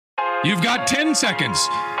You've got 10 seconds.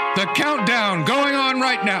 The countdown going on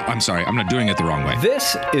right now. I'm sorry, I'm not doing it the wrong way.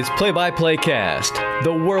 This is Play by Play Cast,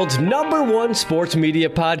 the world's #1 sports media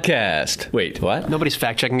podcast. Wait, what? Nobody's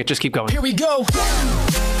fact-checking it. Just keep going. Here we go.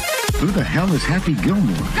 Who the hell is Happy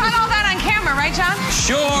Gilmore? Got all that on camera, right, John?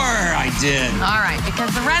 Sure, I did. All right,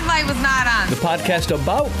 because the red light was not on. The podcast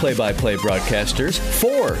about play-by-play broadcasters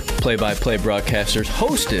for play-by-play broadcasters,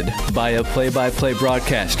 hosted by a play-by-play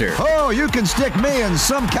broadcaster. Oh, you can stick me in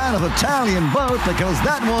some kind of Italian boat because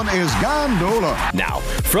that one is gondola. Now,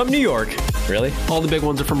 from New York, really? All the big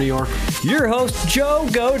ones are from New York. Your host, Joe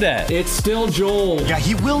Godet. It's still Joel. Yeah,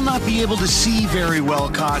 he will not be able to see very well,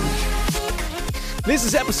 Cotton. This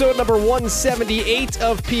is episode number 178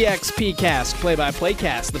 of PXP Cast, Play-by-Play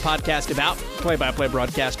Cast, the podcast about play-by-play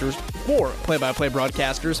broadcasters for play-by-play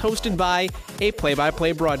broadcasters, hosted by a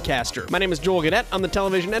play-by-play broadcaster. My name is Joel Godet. I'm the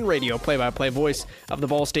television and radio play-by-play voice of the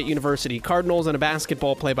Ball State University Cardinals and a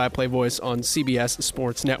basketball play-by-play voice on CBS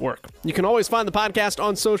Sports Network. You can always find the podcast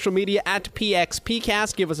on social media at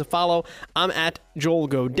PXPcast. Give us a follow. I'm at Joel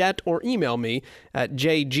Godet, or email me at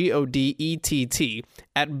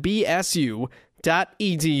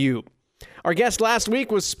jgodett@bsu.edu. Our guest last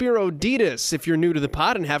week was Spiro Dedes. If you're new to the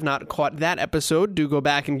pod and have not caught that episode, do go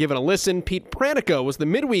back and give it a listen. Pete Pranica was the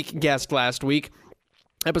midweek guest last week.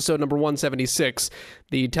 Episode number 176,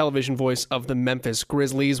 the television voice of the Memphis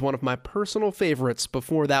Grizzlies, one of my personal favorites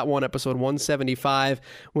before that one, episode 175,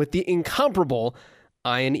 with the incomparable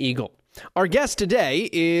Ian Eagle. Our guest today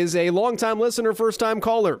is a longtime listener, first-time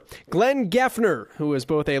caller, Glenn Geffner, who is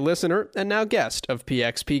both a listener and now guest of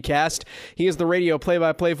PXP Cast. He is the radio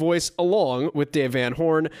play-by-play voice along with Dave Van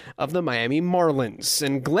Horn of the Miami Marlins.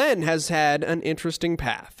 And Glenn has had an interesting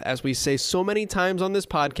path. As we say so many times on this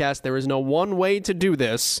podcast, there is no one way to do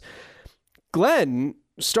this. Glenn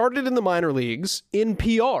started in the minor leagues in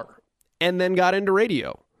PR and then got into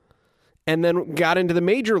radio and then got into the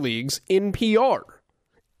major leagues in PR.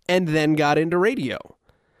 And then got into radio,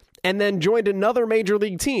 and then joined another major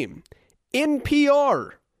league team in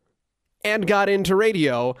PR, and got into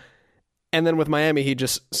radio, and then with Miami, he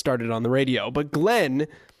just started on the radio. But Glenn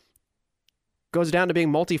goes down to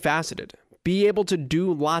being multifaceted, be able to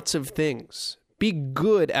do lots of things, be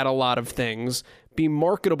good at a lot of things, be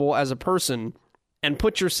marketable as a person, and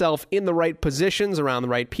put yourself in the right positions around the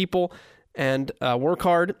right people, and work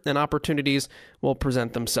hard, and opportunities will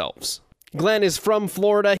present themselves. Glenn is from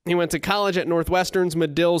Florida. He went to college at Northwestern's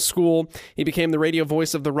Medill School. He became the radio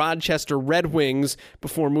voice of the Rochester Red Wings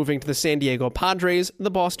before moving to the San Diego Padres, the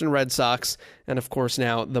Boston Red Sox, and of course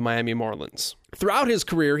now the Miami Marlins. Throughout his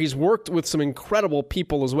career, he's worked with some incredible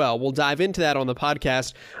people as well. We'll dive into that on the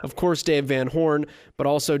podcast. Of course, Dave Van Horn, but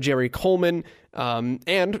also Jerry Coleman,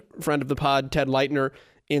 and friend of the pod, Ted Leitner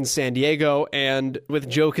in San Diego, and with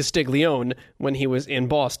Joe Castiglione when he was in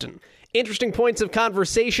Boston. Interesting points of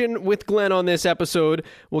conversation with Glenn on this episode.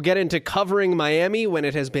 We'll get into covering Miami when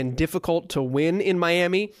it has been difficult to win in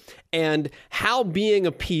Miami, and how being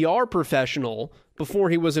a PR professional before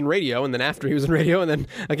he was in radio, and then after he was in radio, and then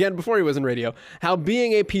again before he was in radio, how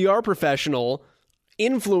being a PR professional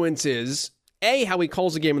influences, A, how he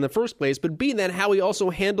calls a game in the first place, but B, then how he also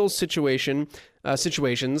handles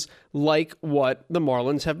situations like what the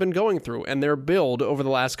Marlins have been going through and their build over the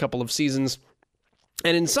last couple of seasons.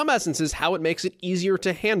 And in some essences, how it makes it easier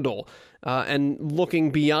to handle, and looking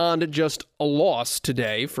beyond just a loss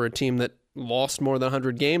today for a team that lost more than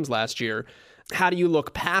 100 games last year. How do you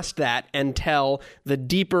look past that and tell the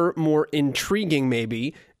deeper, more intriguing,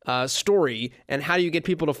 maybe, story? And how do you get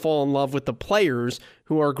people to fall in love with the players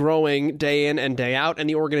who are growing day in and day out, and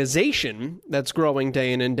the organization that's growing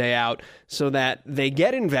day in and day out, so that they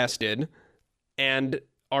get invested and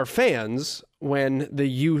are fans when the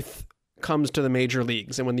youth comes to the major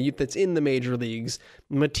leagues, and when the youth that's in the major leagues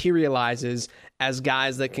materializes as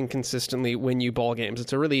guys that can consistently win you ball games.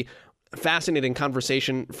 It's a really fascinating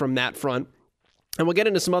conversation from that front. And we'll get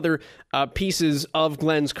into some other pieces of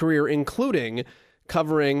Glenn's career, including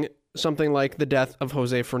covering something like the death of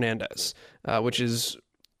Jose Fernandez, which is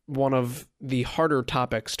one of the harder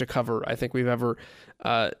topics to cover I think we've ever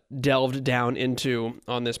delved down into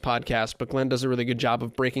on this podcast. But Glenn does a really good job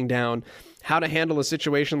of breaking down how to handle a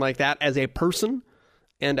situation like that as a person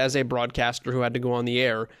and as a broadcaster who had to go on the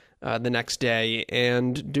air the next day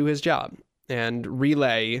and do his job and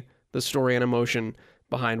relay the story and emotion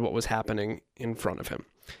behind what was happening in front of him.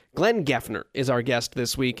 Glenn Geffner is our guest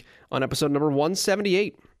this week on episode number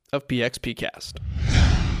 178 of PXP Cast.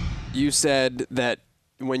 You said that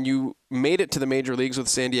when you made it to the major leagues with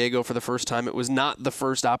San Diego for the first time, it was not the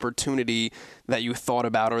first opportunity that you thought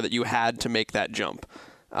about or that you had to make that jump.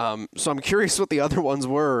 So I'm curious what the other ones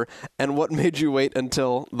were and what made you wait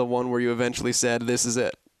until the one where you eventually said, this is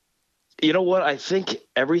it. You know what? I think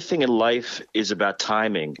everything in life is about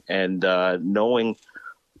timing and knowing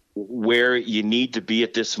where you need to be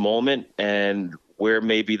at this moment and where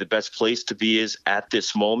maybe the best place to be is at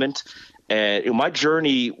this moment. And my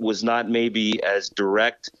journey was not maybe as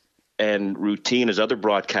direct and routine as other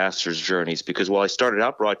broadcasters' journeys, because while I started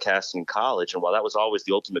out broadcasting in college, and while that was always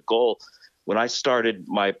the ultimate goal, when I started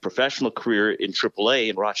my professional career in AAA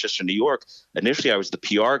in Rochester, New York, initially I was the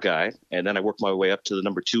PR guy, and then I worked my way up to the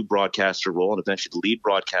number 2 broadcaster role and eventually the lead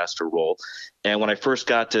broadcaster role. And when I first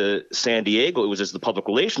got to San Diego, it was as the public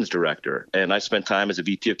relations director, and I spent time as a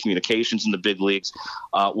VP of communications in the big leagues,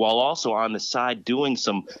 while also on the side doing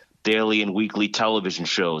some daily and weekly television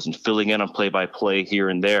shows and filling in on play-by-play here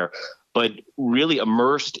and there, but really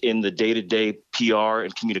immersed in the day-to-day PR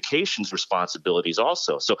and communications responsibilities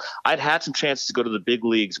also. So I'd had some chances to go to the big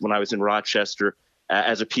leagues when I was in Rochester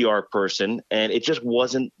as a PR person, and it just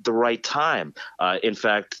wasn't the right time. In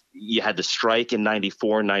fact, you had the strike in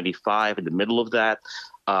 94, 95 in the middle of that.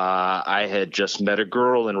 I had just met a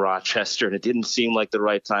girl in Rochester, and it didn't seem like the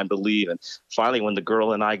right time to leave. And finally, when the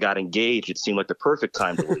girl and I got engaged, it seemed like the perfect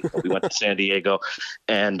time to leave. We went to San Diego,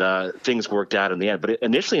 and things worked out in the end. But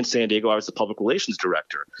initially in San Diego, I was the public relations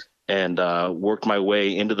director and worked my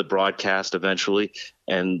way into the broadcast eventually,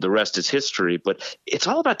 and the rest is history. But it's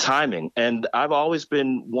all about timing. And I've always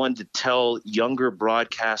been one to tell younger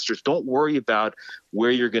broadcasters, don't worry about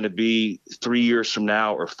where you're going to be 3 years from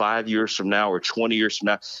now or 5 years from now or 20 years from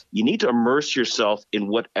now. You need to immerse yourself in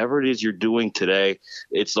whatever it is you're doing today.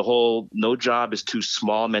 It's the whole no job is too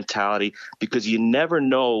small mentality, because you never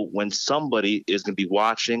know when somebody is going to be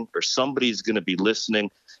watching or somebody's going to be listening.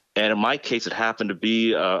 And in my case, it happened to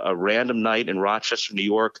be a random night in Rochester, New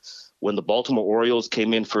York, when the Baltimore Orioles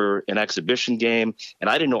came in for an exhibition game. And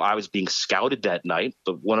I didn't know I was being scouted that night,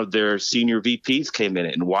 but one of their senior VPs came in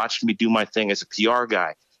and watched me do my thing as a PR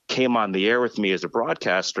guy, came on the air with me as a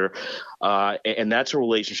broadcaster. And that's a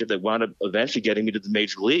relationship that wound up eventually getting me to the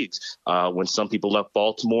major leagues when some people left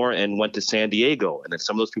Baltimore and went to San Diego. And then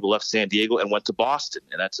some of those people left San Diego and went to Boston.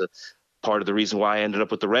 And that's a part of the reason why I ended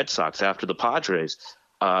up with the Red Sox after the Padres.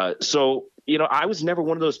 So, you know, I was never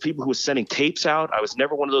one of those people who was sending tapes out. I was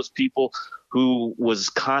never one of those people who was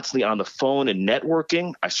constantly on the phone and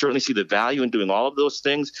networking. I certainly see the value in doing all of those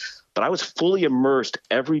things, but I was fully immersed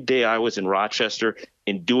every day I was in Rochester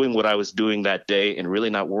in doing what I was doing that day and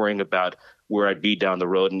really not worrying about where I'd be down the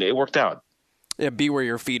road. And it worked out. Yeah, be where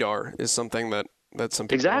your feet are is something that some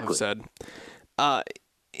people have said.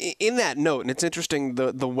 In that note, and it's interesting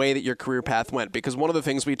the way that your career path went, because one of the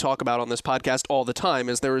things we talk about on this podcast all the time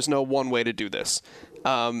is there is no one way to do this.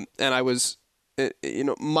 And I was,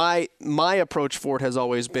 my approach for it has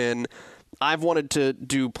always been, I've wanted to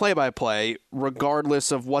do play-by-play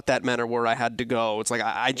regardless of what that meant or where I had to go. It's like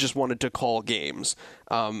I just wanted to call games.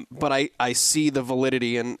 But I see the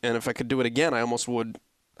validity, and if I could do it again, I almost would.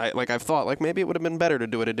 I've thought, maybe it would have been better to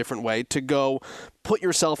do it a different way, to go put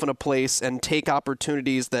yourself in a place and take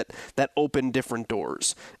opportunities that open different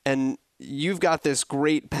doors. And you've got this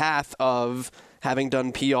great path of having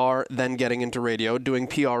done PR, then getting into radio, doing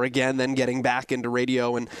PR again, then getting back into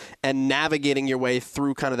radio, and navigating your way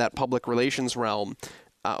through kind of that public relations realm.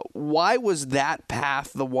 Why was that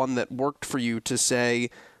path the one that worked for you to say,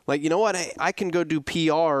 you know what, I can go do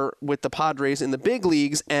PR with the Padres in the big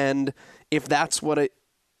leagues, and if that's what it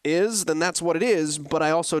is, then that's what it is, but I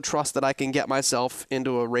also trust that I can get myself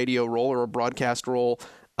into a radio role or a broadcast role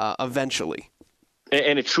eventually.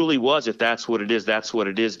 And it truly was, if that's what it is, that's what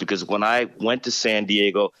it is, because when I went to San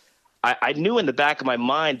Diego, I knew in the back of my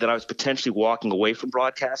mind that I was potentially walking away from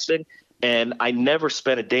broadcasting, and I never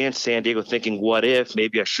spent a day in San Diego thinking, what if,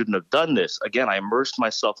 maybe I shouldn't have done this. Again, I immersed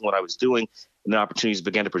myself in what I was doing, and the opportunities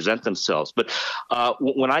began to present themselves. But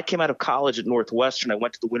when I came out of college at Northwestern, I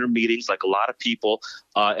went to the winter meetings like a lot of people,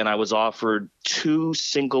 and I was offered 2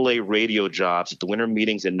 single-A radio jobs at the winter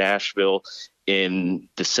meetings in Nashville in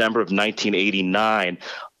December of 1989.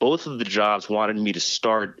 Both of the jobs wanted me to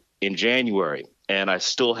start in January, and I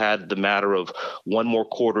still had the matter of one more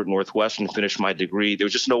quarter at Northwestern to finish my degree. There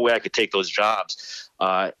was just no way I could take those jobs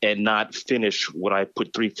and not finish what I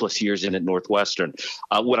put 3+ years in at Northwestern.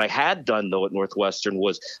 What I had done, though, at Northwestern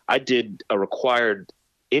was I did a required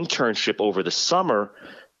internship over the summer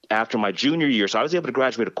after my junior year. So I was able to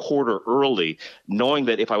graduate a quarter early, knowing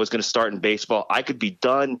that if I was going to start in baseball, I could be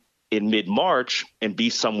done in mid-March and be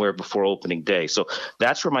somewhere before opening day. So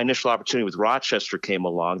that's where my initial opportunity with Rochester came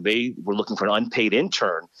along. They were looking for an unpaid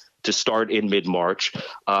intern to start in mid-March,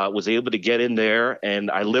 was able to get in there,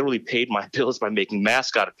 and I literally paid my bills by making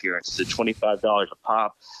mascot appearances at $25 a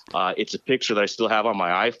pop. It's a picture that I still have on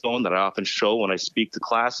my iPhone that I often show when I speak to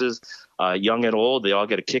classes, young and old. They all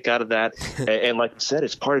get a kick out of that. And like I said,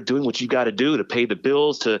 it's part of doing what you got to do to pay the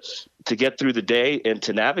bills, to get through the day and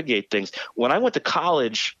to navigate things. When I went to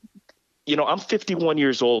college, I'm 51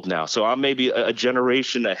 years old now, so I'm maybe a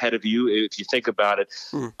generation ahead of you if you think about it.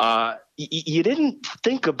 You didn't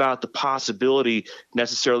think about the possibility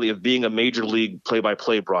necessarily of being a major league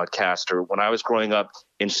play-by-play broadcaster. When I was growing up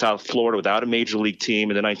in South Florida without a major league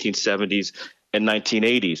team in the 1970s and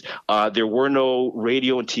 1980s, there were no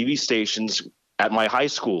radio and TV stations at my high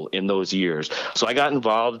school in those years. So I got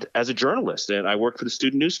involved as a journalist, and I worked for the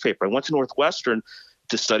student newspaper. I went to Northwestern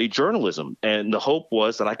to study journalism. And the hope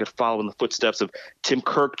was that I could follow in the footsteps of Tim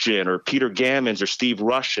Kirkjian or Peter Gammons or Steve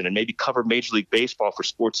Rushin and maybe cover Major League Baseball for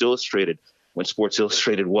Sports Illustrated when Sports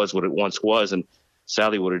Illustrated was what it once was and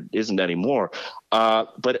sadly what it isn't anymore.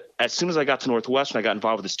 But as soon as I got to Northwestern, I got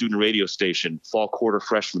involved with the student radio station, fall quarter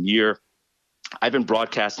freshman year. I've been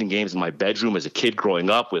broadcasting games in my bedroom as a kid growing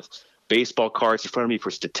up with baseball cards in front of me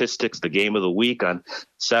for statistics, the game of the week on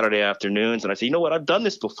Saturday afternoons. And I said, you know what, I've done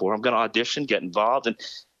this before. I'm going to audition, get involved. And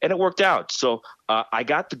it worked out. So I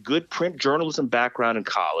got the good print journalism background in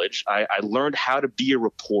college. I learned how to be a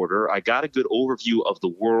reporter. I got a good overview of the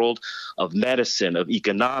world, of medicine, of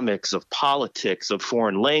economics, of politics, of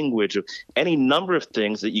foreign language, of any number of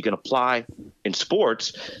things that you can apply in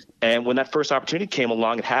sports. And when that first opportunity came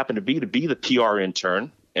along, it happened to be the PR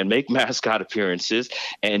intern and make mascot appearances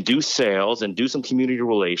and do sales and do some community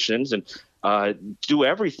relations and do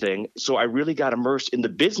everything. So I really got immersed in the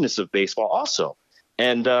business of baseball also.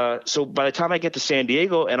 And so by the time I get to San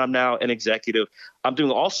Diego and I'm now an executive, I'm doing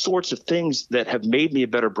all sorts of things that have made me a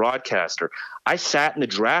better broadcaster. I sat in the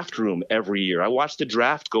draft room every year. I watched the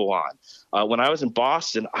draft go on. When I was in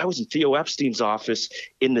Boston, I was in Theo Epstein's office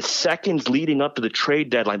in the seconds leading up to the trade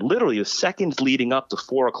deadline, literally the seconds leading up to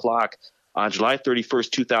 4 o'clock on July 31st,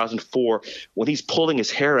 2004, when he's pulling his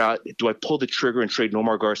hair out. Do I pull the trigger and trade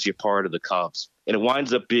Nomar Garciaparra to the Cubs? And it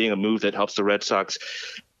winds up being a move that helps the Red Sox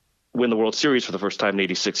win the World Series for the first time in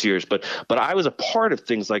 86 years. But I was a part of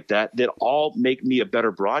things like that all make me a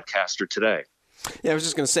better broadcaster today. Yeah, I was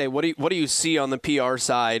just going to say, what do you see on the PR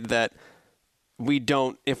side that we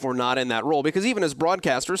don't if we're not in that role? Because even as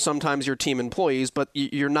broadcasters, sometimes you're team employees, but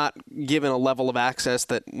you're not given a level of access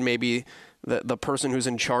that maybe the person who's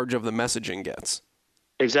in charge of the messaging gets.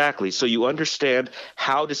 Exactly. So you understand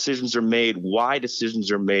how decisions are made, why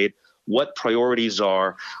decisions are made, what priorities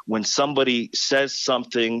are. When somebody says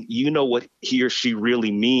something, you know what he or she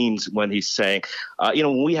really means when he's saying,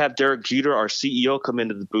 when we have Derek Jeter, our CEO, come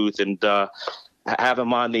into the booth and have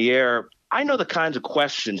him on the air, I know the kinds of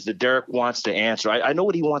questions that Derek wants to answer. I know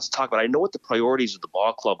what he wants to talk about. I know what the priorities of the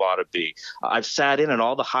ball club ought to be. I've sat in on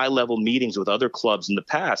all the high-level meetings with other clubs in the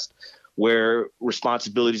past where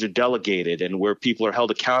responsibilities are delegated and where people are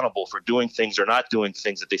held accountable for doing things or not doing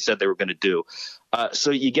things that they said they were going to do.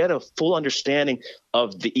 So you get a full understanding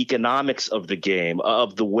of the economics of the game,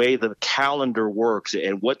 of the way the calendar works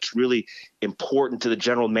and what's really important to the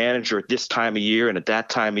general manager at this time of year and at that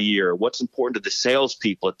time of year, what's important to the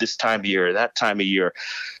salespeople at this time of year, or that time of year.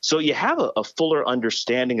 So you have a fuller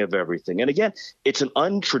understanding of everything. And again, it's an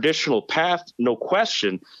untraditional path, no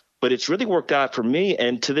question, but it's really worked out for me.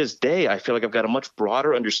 And to this day, I feel like I've got a much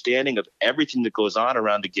broader understanding of everything that goes on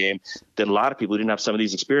around the game than a lot of people who didn't have some of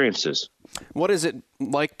these experiences. What is it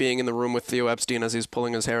like being in the room with Theo Epstein as he's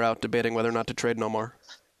pulling his hair out, debating whether or not to trade Nomar?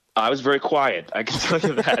 I was very quiet. I can tell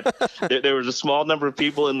you that. There was a small number of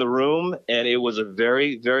people in the room, and it was a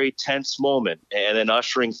very, very tense moment. And then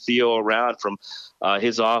ushering Theo around from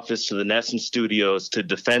his office to the Nesson studios to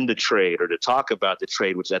defend the trade or to talk about the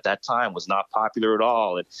trade, which at that time was not popular at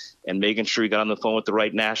all, and making sure he got on the phone with the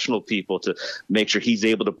right national people to make sure he's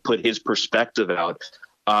able to put his perspective out.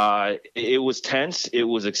 It was tense. It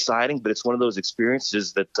was exciting, but it's one of those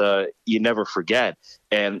experiences that you never forget.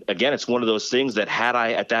 And again, it's one of those things that had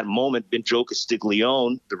I at that moment been Joe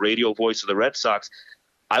Castiglione, the radio voice of the Red Sox,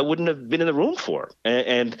 I wouldn't have been in the room for.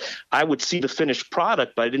 And I would see the finished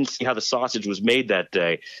product, but I didn't see how the sausage was made that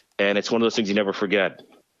day. And it's one of those things you never forget.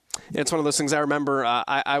 It's one of those things I remember.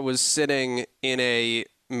 I was sitting in a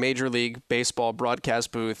Major League Baseball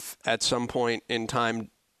broadcast booth at some point in time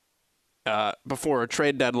before a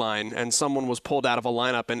trade deadline, and someone was pulled out of a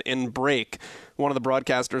lineup, and in break, one of the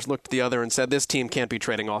broadcasters looked at the other and said, "This team can't be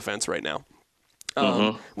trading offense right now."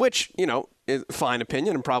 Which, fine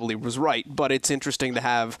opinion and probably was right, but it's interesting to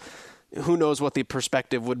have. Who knows what the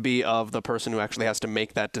perspective would be of the person who actually has to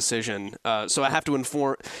make that decision? So I have to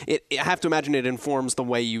I have to imagine it informs the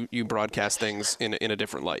way you broadcast things in a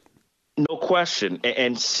different light. No question.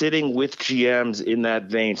 And sitting with GMs in that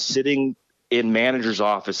vein, sitting in managers'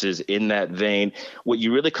 offices in that vein, what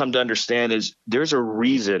you really come to understand is there's a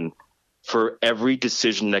reason for every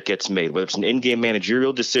decision that gets made, whether it's an in-game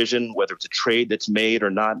managerial decision, whether it's a trade that's made or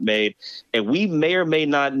not made. And we may or may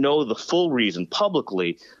not know the full reason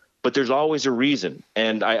publicly, but there's always a reason.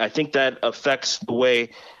 And I think that affects the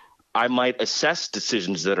way I might assess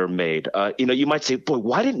decisions that are made. You might say, boy,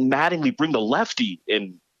 why didn't Mattingly bring the lefty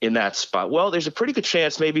in that spot? Well, there's a pretty good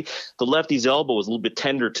chance maybe the lefty's elbow was a little bit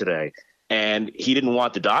tender today, and he didn't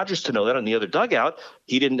want the Dodgers to know that on the other dugout.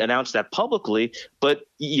 He didn't announce that publicly, but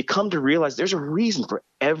you come to realize there's a reason for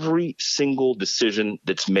every single decision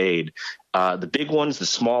that's made. The big ones, the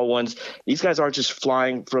small ones, these guys aren't just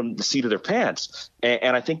flying from the seat of their pants.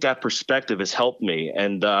 And I think that perspective has helped me.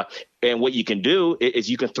 And what you can do is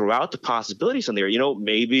you can throw out the possibilities in there.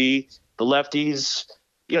 Maybe the lefties,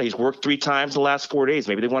 he's worked 3 times the last 4 days.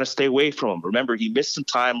 Maybe they want to stay away from him. Remember, he missed some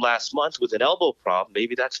time last month with an elbow problem.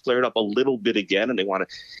 Maybe that's flared up a little bit again, and they want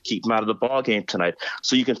to keep him out of the ball game tonight.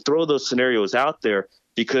 So you can throw those scenarios out there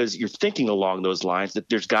because you're thinking along those lines that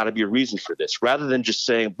there's got to be a reason for this, rather than just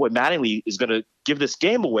saying, boy, Mattingly is going to give this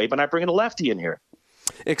game away by not bringing a lefty in here.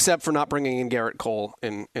 Except for not bringing in Garrett Cole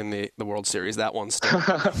in the World Series. That one's still.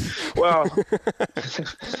 Well,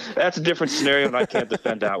 that's a different scenario, and I can't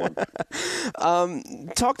defend that one.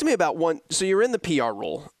 Talk to me about one. So you're in the PR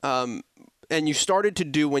role, and you started to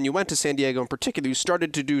do, when you went to San Diego in particular, you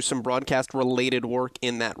started to do some broadcast-related work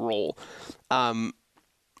in that role.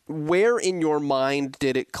 Where in your mind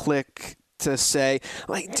did it click to say,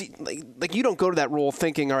 like you don't go to that role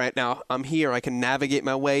thinking, all right, now I'm here, I can navigate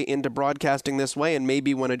my way into broadcasting this way, and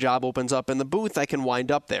maybe when a job opens up in the booth, I can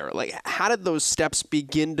wind up there. Like, how did those steps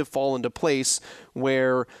begin to fall into place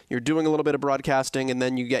where you're doing a little bit of broadcasting and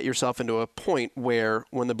then you get yourself into a point where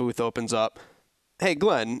when the booth opens up, hey,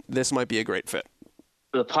 Glenn, this might be a great fit?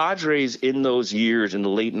 The Padres in those years, in the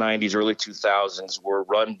late 90s, early 2000s, were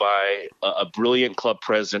run by a brilliant club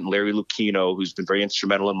president, Larry Lucchino, who's been very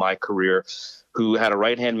instrumental in my career, who had a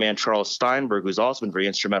right-hand man, Charles Steinberg, who's also been very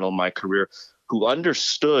instrumental in my career, who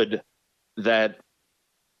understood that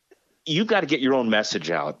you've got to get your own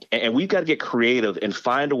message out, and we've got to get creative and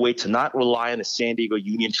find a way to not rely on the San Diego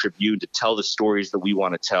Union Tribune to tell the stories that we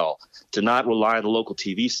want to tell, to not rely on the local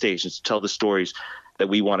TV stations to tell the stories that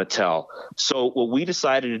we want to tell. So what we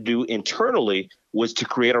decided to do internally was to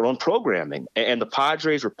create our own programming. And the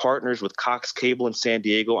Padres were partners with Cox Cable in San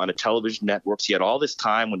Diego on the television networks. You had all this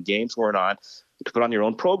time when games weren't on to put on your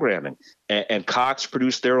own programming. And Cox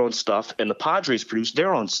produced their own stuff, and the Padres produced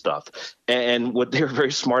their own stuff. And what they were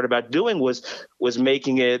very smart about doing was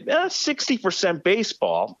making it 60%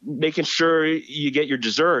 baseball, making sure you get your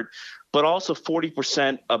dessert, but also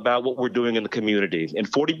 40% about what we're doing in the community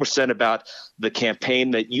and 40% about the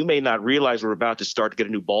campaign that you may not realize we're about to start to get a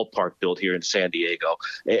new ballpark built here in San Diego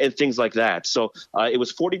and things like that. So it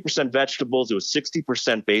was 40% vegetables. It was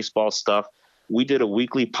 60% baseball stuff. We did a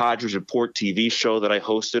weekly Padres Report TV show that I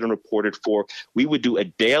hosted and reported for. We would do a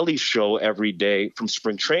daily show every day from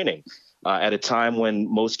spring training. At a time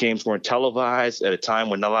when most games weren't televised, at a time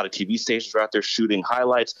when not a lot of TV stations were out there shooting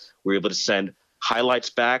highlights, we were able to send highlights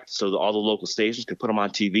back so that all the local stations could put them on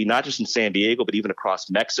TV, not just in San Diego, but even across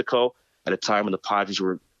Mexico at a time when the Padres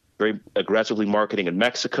were very aggressively marketing in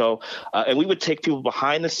Mexico. And we would take people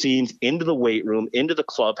behind the scenes into the weight room, into the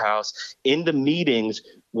clubhouse, into meetings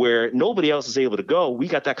where nobody else is able to go. We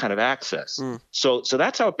got that kind of access. So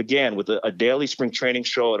that's how it began, with a daily spring training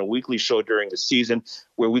show and a weekly show during the season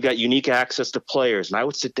where we got unique access to players. And I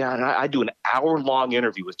would sit down and I do an hour-long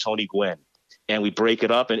interview with Tony Gwynn. And we break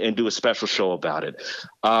it up and do a special show about it.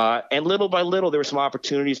 And little by little, there were some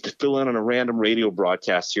opportunities to fill in on a random radio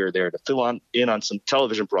broadcast here or there, to fill in on some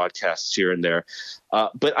television broadcasts here and there.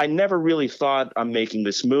 But I never really thought I'm making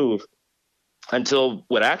this move until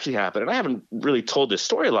what actually happened. And I haven't really told this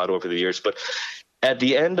story a lot over the years, but at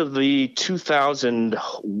the end of the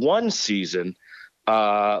 2001 season,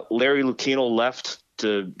 Larry Lucchino left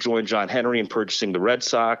to join John Henry in purchasing the Red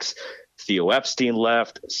Sox. Theo Epstein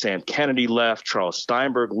left, Sam Kennedy left, Charles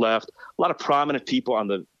Steinberg left. A lot of prominent people on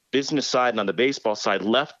the business side and on the baseball side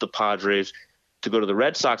left the Padres to go to the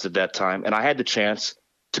Red Sox at that time, and I had the chance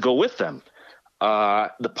to go with them.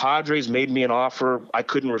 The Padres made me an offer I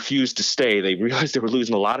couldn't refuse to stay. They realized they were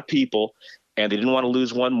losing a lot of people, and they didn't want to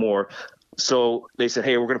lose one more. So they said,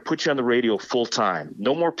 hey, we're going to put you on the radio full time.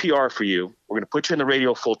 No more PR for you. We're going to put you on the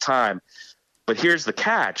radio full time. But here's the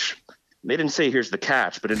catch. They didn't say here's the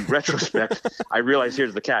catch, but in retrospect, I realized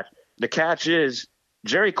here's the catch. The catch is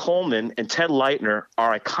Jerry Coleman and Ted Leitner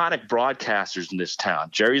are iconic broadcasters in this town.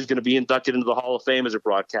 Jerry's going to be inducted into the Hall of Fame as a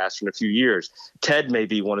broadcaster in a few years. Ted may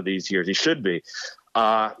be one of these years. He should be.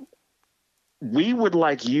 We would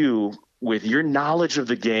like you, with your knowledge of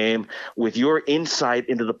the game, with your insight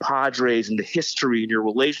into the Padres and the history and your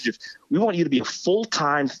relationships, we want you to be a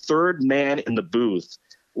full-time third man in the booth,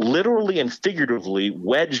 literally and figuratively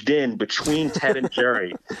wedged in between Ted and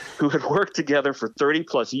Jerry, who had worked together for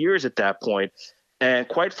 30-plus years at that point. And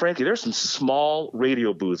quite frankly, there's some small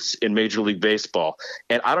radio booths in Major League Baseball.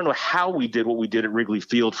 And I don't know how we did what we did at Wrigley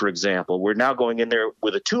Field, for example. We're now going in there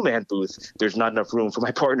with a two-man booth. There's not enough room for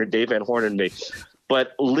my partner, Dave Van Horn, and me.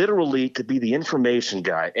 But literally to be the information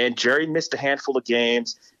guy. And Jerry missed a handful of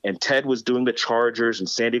games, and Ted was doing the Chargers and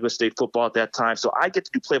San Diego State football at that time. So I get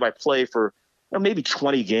to do play-by-play for maybe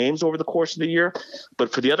 20 games over the course of the year.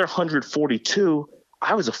 But for the other 142,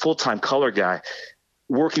 I was a full-time color guy,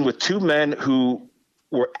 working with two men who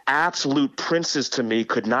were absolute princes to me,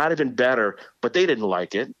 could not have been better, but they didn't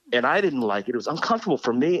like it, and I didn't like it. It was uncomfortable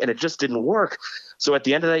for me, and it just didn't work. So at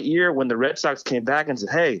the end of that year, when the Red Sox came back and said,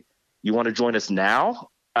 hey, you want to join us now?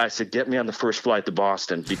 I said, get me on the first flight to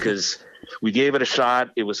Boston, because we gave it a shot.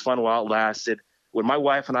 It was fun while it lasted. When my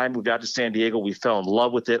wife and I moved out to San Diego, we fell in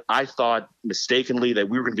love with it. I thought mistakenly that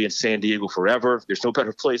we were going to be in San Diego forever. There's no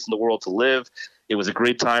better place in the world to live. It was a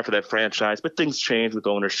great time for that franchise, but things changed with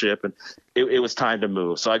ownership, and it was time to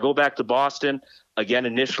move. So I go back to Boston, again,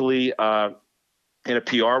 initially in a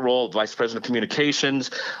PR role, vice president of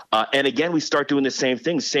communications. And again, we start doing the same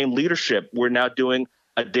thing, same leadership. We're now doing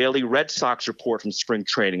a daily Red Sox report from spring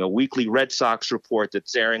training, a weekly Red Sox report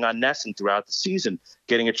that's airing on NESN throughout the season,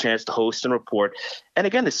 getting a chance to host and report. And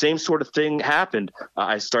again, the same sort of thing happened.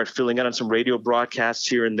 I started filling in on some radio broadcasts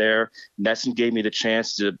here and there. NESN gave me the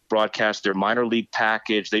chance to broadcast their minor league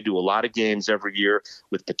package. They do a lot of games every year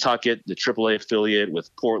with Pawtucket, the AAA affiliate,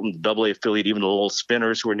 with Portland, the AA affiliate, even the little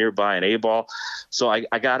Spinners who are nearby in A-ball. So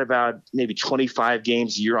I got about maybe 25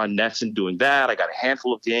 games a year on NESN doing that. I got a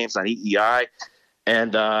handful of games on EEI.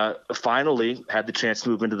 And finally had the chance to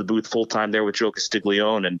move into the booth full-time there with Joe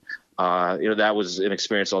Castiglione. And, that was an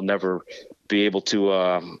experience I'll never be able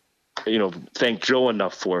to, thank Joe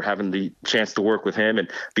enough for, having the chance to work with him and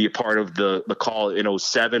be a part of the call in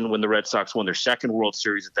 2007 when the Red Sox won their second World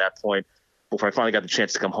Series at that point, before I finally got the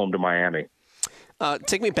chance to come home to Miami.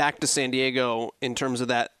 Take me back to San Diego in terms of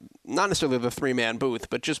that, not necessarily the three-man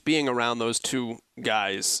booth, but just being around those two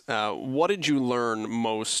guys. What did you learn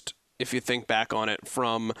most, if you think back on it,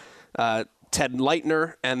 from Ted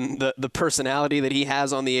Leitner and the personality that he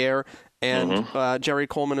has on the air, and Jerry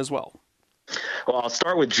Coleman as well? Well, I'll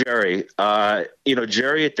start with Jerry.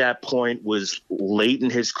 Jerry at that point was late in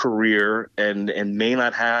his career and may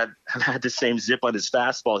not have had the same zip on his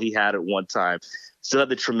fastball he had at one time. Still had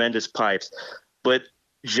the tremendous pipes. But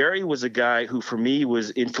Jerry was a guy who, for me, was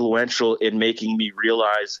influential in making me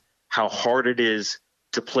realize how hard it is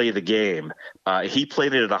to play the game. He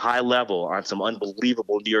played it at a high level on some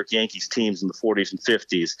unbelievable New York Yankees teams in the 40s and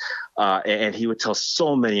 50s. And he would tell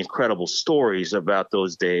so many incredible stories about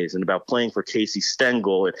those days and about playing for Casey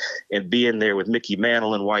Stengel and being there with Mickey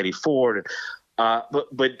Mantle and Whitey Ford.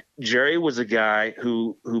 But Jerry was a guy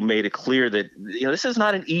who made it clear that, this is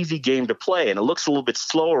not an easy game to play. And it looks a little bit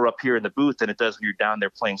slower up here in the booth than it does when you're down there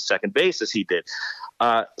playing second base, as he did.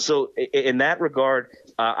 So in that regard,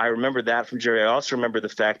 I remember that from Jerry. I also remember the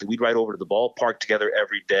fact that we'd ride over to the ballpark together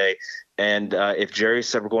every day. And if Jerry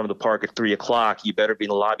said we're going to the park at 3:00, you better be in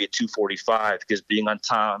the lobby at 2:45, because being on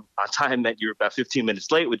time meant you're about 15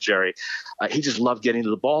 minutes late with Jerry. He just loved getting to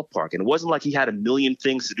the ballpark. And it wasn't like he had a million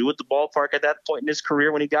things to do at the ballpark at that point in his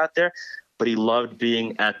career when he got there, but he loved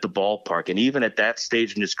being at the ballpark. And even at that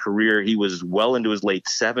stage in his career, he was well into his late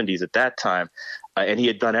 70s at that time. And he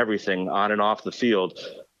had done everything on and off the field.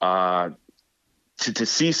 To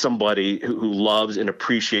see somebody who loves and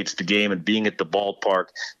appreciates the game and being at the ballpark,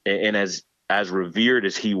 and as revered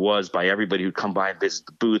as he was by everybody who'd come by and visit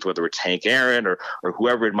the booth, whether it's Hank Aaron or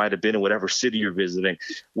whoever it might have been in whatever city you're visiting,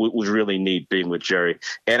 was really neat being with Jerry.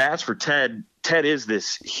 And as for Ted is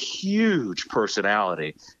this huge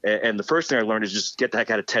personality. And the first thing I learned is just get the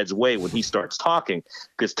heck out of Ted's way when he starts talking,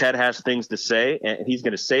 because Ted has things to say and he's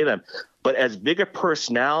going to say them. But as big a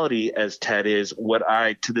personality as Ted is, what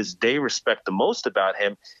I to this day respect the most about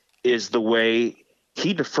him is the way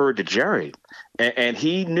he deferred to Jerry. And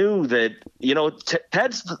he knew that,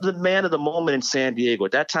 Ted's the man of the moment in San Diego.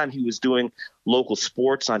 At that time, he was doing local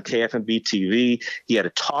sports on KFMB TV. He had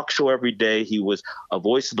a talk show every day. He was a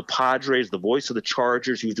voice of the Padres, the voice of the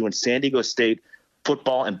Chargers. He was doing San Diego State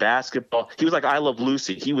football and basketball. He was like I Love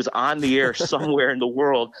Lucy. He was on the air somewhere in the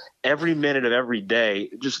world every minute of every day.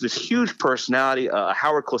 Just this huge personality,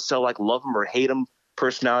 Howard Cosell, love him or hate him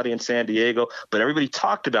personality in San Diego. But everybody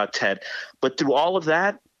talked about Ted. But through all of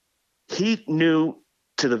that, he knew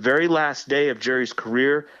to the very last day of Jerry's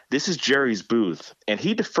career, this is Jerry's booth. And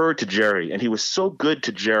he deferred to Jerry, and he was so good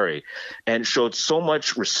to Jerry and showed so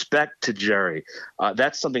much respect to Jerry.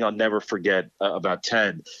 That's something I'll never forget about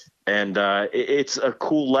Ted. And it's a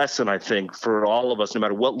cool lesson, I think, for all of us, no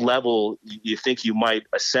matter what level you think you might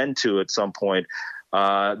ascend to at some point.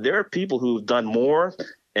 There are people who've done more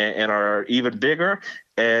and are even bigger,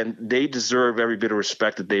 and they deserve every bit of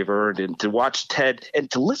respect that they've earned. And to watch Ted and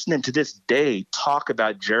to listen to him to this day talk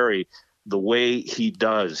about Jerry the way he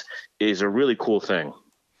does is a really cool thing.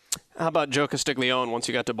 How about Joe Castiglione once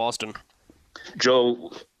you got to Boston?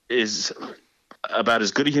 Joe is about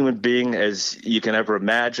as good a human being as you can ever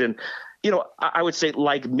imagine. I would say,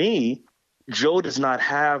 like me, Joe does not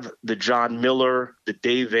have the John Miller, the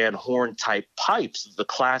Dave Van Horn type pipes, the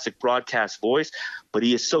classic broadcast voice, but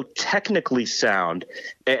he is so technically sound.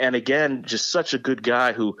 And again, just such a good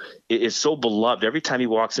guy who is so beloved. Every time he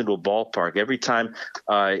walks into a ballpark, every time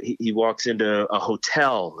he walks into a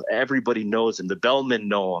hotel, everybody knows him. The bellmen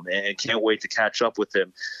know him and can't wait to catch up with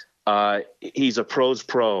him. He's a pro's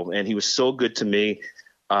pro, and he was so good to me.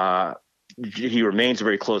 He remains a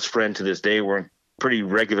very close friend to this day. We're in pretty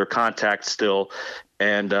regular contact still.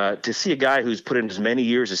 And to see a guy who's put in as many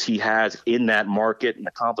years as he has in that market and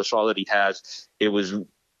accomplished all that he has, it was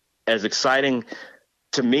as exciting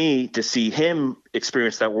to me to see him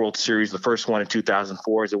experience that World Series, the first one in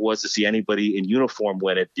 2004, as it was to see anybody in uniform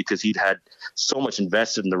win it, because he'd had so much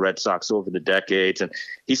invested in the Red Sox over the decades, and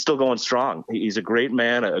he's still going strong. He's a great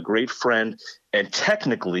man, a great friend, and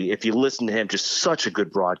technically, if you listen to him, just such a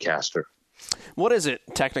good broadcaster. What is it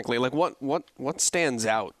technically? What stands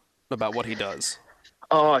out about what he does?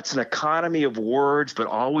 Oh, it's an economy of words, but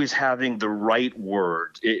always having the right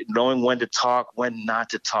word, knowing when to talk, when not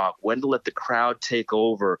to talk, when to let the crowd take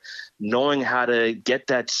over, knowing how to get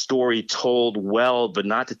that story told well, but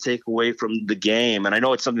not to take away from the game. And I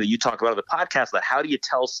know it's something that you talk about on the podcast, but how do you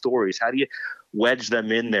tell stories? How do you wedge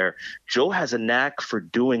them in there? Joe has a knack for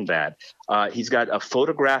doing that. He's got a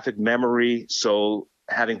photographic memory, so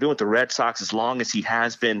having been with the Red Sox as long as he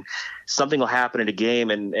has been, something will happen in a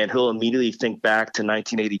game and he'll immediately think back to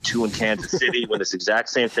 1982 in Kansas City when this exact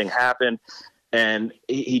same thing happened. And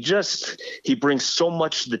he brings so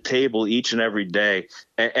much to the table each and every day.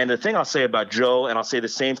 And the thing I'll say about Joe, and I'll say the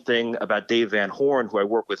same thing about Dave Van Horn, who I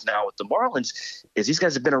work with now with the Marlins, is these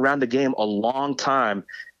guys have been around the game a long time,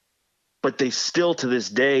 but they still to this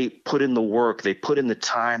day put in the work. They put in the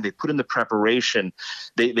time. They put in the preparation.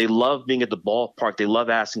 They love being at the ballpark. They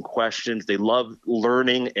love asking questions. They love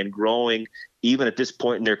learning and growing. Even at this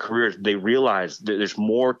point in their careers, they realize that there's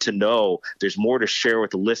more to know. There's more to share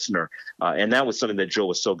with the listener. And that was something that Joe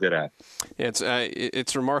was so good at. Yeah,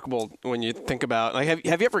 it's remarkable when you think about, have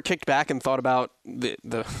you ever kicked back and thought about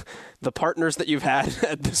the partners that you've had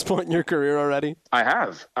at this point in your career already? I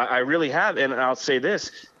have. I really have. And I'll say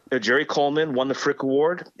this. Jerry Coleman won the Frick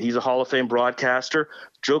Award. He's a Hall of Fame broadcaster.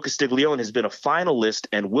 Joe Castiglione has been a finalist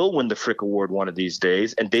and will win the Frick Award one of these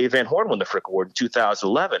days. And Dave Van Horn won the Frick Award in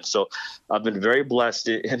 2011. So I've been very blessed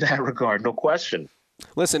in that regard, no question.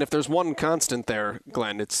 Listen, if there's one constant there,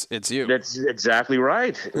 Glenn, it's you. That's exactly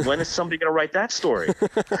right. When is somebody going to write that story?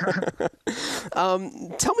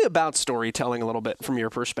 Tell me about storytelling a little bit from your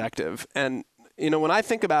perspective. And, when I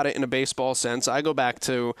think about it in a baseball sense, I go back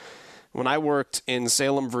to when I worked in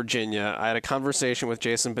Salem, Virginia. I had a conversation with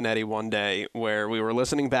Jason Benetti one day where we were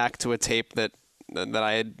listening back to a tape that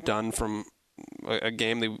I had done from a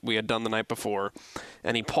game that we had done the night before.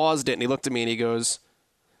 And he paused it and he looked at me and he goes,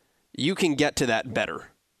 "You can get to that better."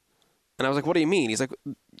 And I was like, "What do you mean?" He's like,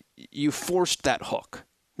 "You forced that hook.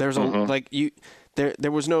 There's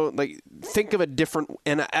there was no, think of a different,"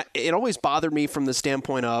 and it always bothered me from the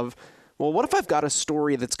standpoint of, well, what if I've got a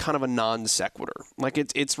story that's kind of a non sequitur?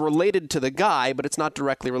 It's related to the guy, but it's not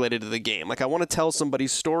directly related to the game. I want to tell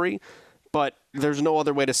somebody's story, but there's no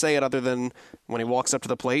other way to say it other than when he walks up to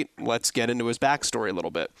the plate, let's get into his backstory a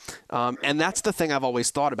little bit. And that's the thing I've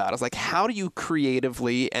always thought about is how do you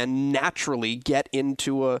creatively and naturally get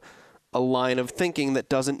into a line of thinking that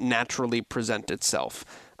doesn't naturally present itself?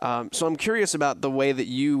 So I'm curious about the way that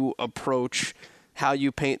you approach how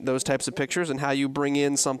you paint those types of pictures and how you bring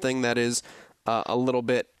in something that is a little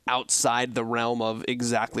bit outside the realm of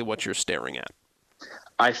exactly what you're staring at.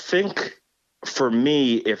 I think for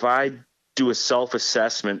me, if I do a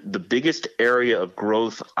self-assessment, the biggest area of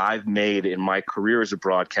growth I've made in my career as a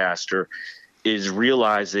broadcaster is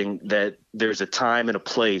realizing that there's a time and a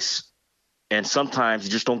place, and sometimes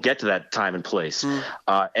you just don't get to that time and place.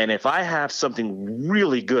 And if I have something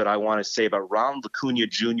really good I want to say about Ronald Acuna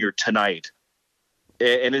Jr. tonight,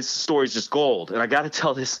 and his story is just gold, and I got to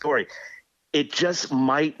tell this story, it just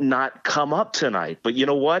might not come up tonight. But you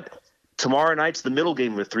know what? Tomorrow night's the middle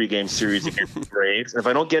game of a 3-game series against the Braves. And if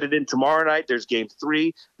I don't get it in tomorrow night, there's game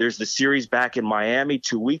 3. There's the series back in Miami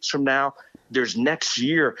 2 weeks from now. There's next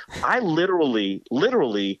year. I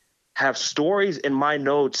literally have stories in my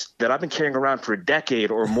notes that I've been carrying around for a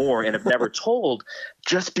decade or more and have never told,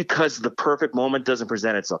 just because the perfect moment doesn't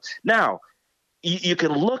present itself. Now, you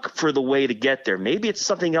can look for the way to get there. Maybe it's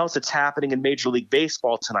something else that's happening in Major League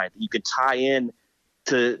Baseball tonight that you can tie in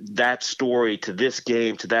to that story, to this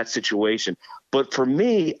game, to that situation. But for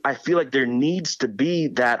me, I feel like there needs to be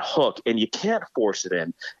that hook, and you can't force it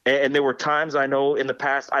in. And there were times I know in the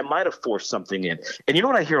past I might have forced something in. And you know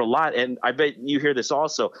what I hear a lot, and I bet you hear this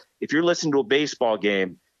also, if you're listening to a baseball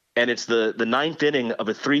game and it's the ninth inning of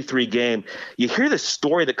a 3-3 game, you hear this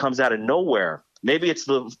story that comes out of nowhere. Maybe it's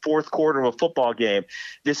the fourth quarter of a football game.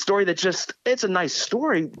 This story that just, it's a nice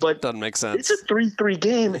story, but doesn't make sense. It's a 3-3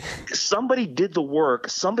 game. Somebody did the work.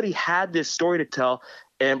 Somebody had this story to tell.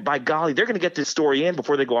 And by golly, they're going to get this story in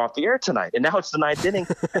before they go off the air tonight. And now it's the ninth inning.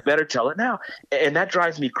 I better tell it now. And that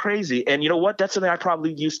drives me crazy. And you know what? That's something I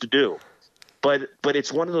probably used to do. But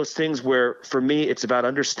it's one of those things where, for me, it's about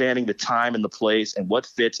understanding the time and the place and what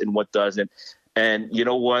fits and what doesn't. And you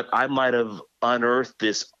know what? I might have unearthed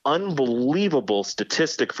this unbelievable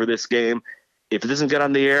statistic for this game. If it doesn't get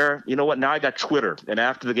on the air, you know what? Now I got Twitter. And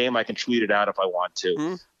after the game, I can tweet it out if I want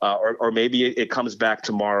to. Or maybe it comes back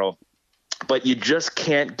tomorrow. But you just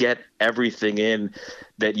can't get everything in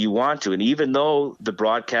that you want to. And even though the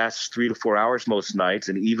broadcast is 3 to 4 hours most nights,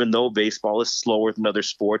 and even though baseball is slower than other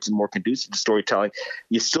sports and more conducive to storytelling,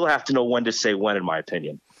 you still have to know when to say when, in my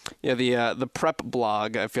opinion. Yeah, the prep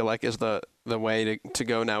blog, I feel like, is the way to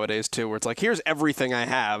go nowadays, too, where it's like, here's everything I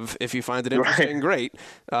have. If you find it interesting, great.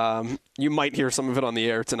 You might hear some of it on the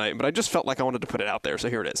air tonight, but I just felt like I wanted to put it out there, so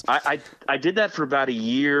here it is. I did that for about a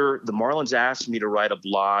year. The Marlins asked me to write a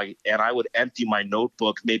blog, and I would empty my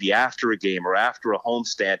notebook maybe after a game or after a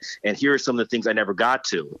homestand, and here are some of the things I never got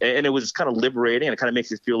to. And it was kind of liberating, and it kind of makes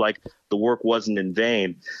you feel like the work wasn't in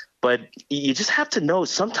vain. But you just have to know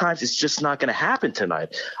sometimes it's just not going to happen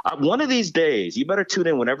tonight. One of these days, you better tune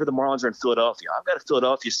in whenever the Marlins are in Philadelphia. I've got a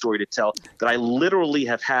Philadelphia story to tell that I literally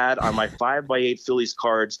have had on my 5x8 Phillies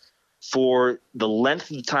cards for the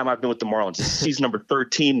length of the time I've been with the Marlins. This is season number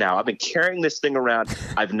 13 now. I've been carrying this thing around.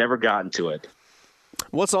 I've never gotten to it.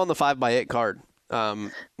 What's on the 5x8 card?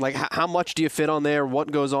 Like how much do you fit on there?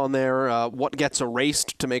 What goes on there? What gets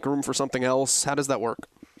erased to make room for something else? How does that work?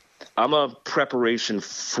 I'm a preparation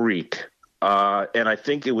freak. And I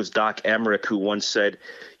think it was Doc Emmerich who once said,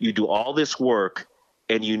 you do all this work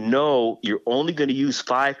and you know you're only going to use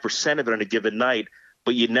 5% of it on a given night,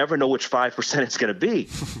 but you never know which 5% it's going to be.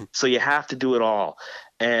 So you have to do it all.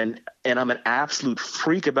 And I'm an absolute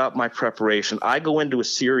freak about my preparation. I go into a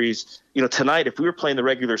series, tonight, if we were playing the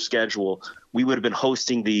regular schedule, we would have been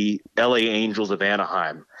hosting the LA Angels of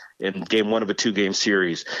Anaheim in game 1 of a 2-game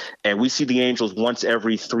series. And we see the Angels once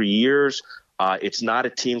every 3 years. It's not a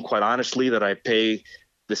team, quite honestly, that I pay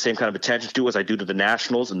the same kind of attention to as I do to the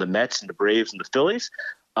Nationals and the Mets and the Braves and the Phillies.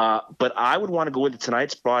 But I would want to go into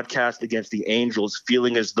tonight's broadcast against the Angels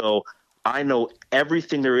feeling as though I know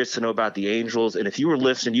everything there is to know about the Angels. And if you were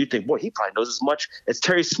listening, you'd think, boy, he probably knows as much as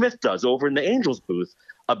Terry Smith does over in the Angels booth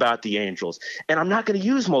about the Angels. And I'm not going to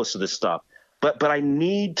use most of this stuff. But I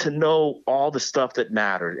need to know all the stuff that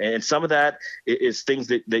mattered. And some of that is things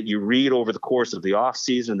that you read over the course of the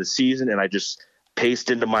offseason and the season, and I just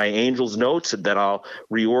paste into my Angels notes that I'll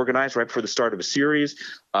reorganize right before the start of a series.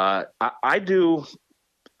 I'm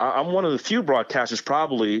one of the few broadcasters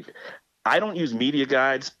probably. I don't use media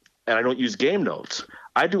guides, and I don't use game notes.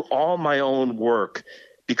 I do all my own work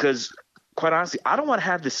because, quite honestly, I don't want to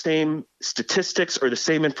have the same statistics or the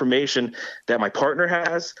same information that my partner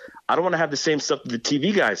has. I don't want to have the same stuff that the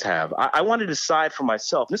TV guys have. I want to decide for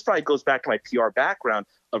myself. And this probably goes back to my PR background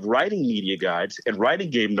of writing media guides and writing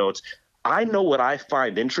game notes. I know what I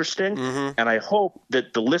find interesting, and I hope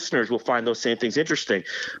that the listeners will find those same things interesting.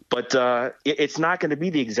 But it's not going to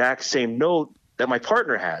be the exact same note that my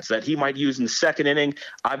partner has, that he might use in the second inning.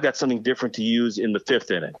 I've got something different to use in the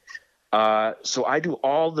fifth inning. So I do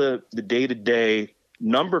all the day-to-day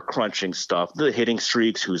number crunching stuff, the hitting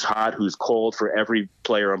streaks, who's hot, who's cold for every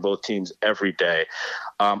player on both teams every day.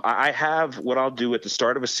 I have what I'll do at the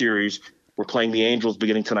start of a series. We're playing the Angels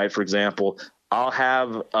beginning tonight, for example. I'll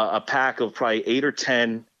have a pack of probably 8 or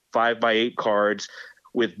 10 5x8 cards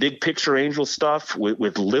with big picture Angel stuff,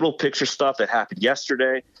 with little picture stuff that happened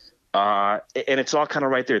yesterday. And it's all kind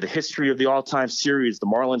of right there. The history of the all-time series, the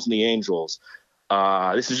Marlins and the Angels.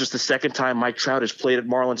 This is just the second time Mike Trout has played at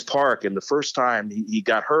Marlins Park, and the first time he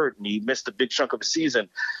got hurt and he missed a big chunk of a season.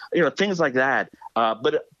 Things like that.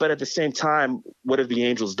 But at the same time, what have the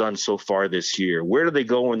Angels done so far this year? Where do they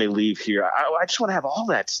go when they leave here? I just want to have all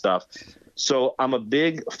that stuff. So I'm a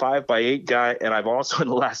big 5x8 guy, and I've also in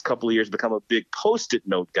the last couple of years become a big Post-it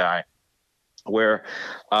note guy, where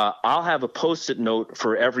I'll have a Post-it note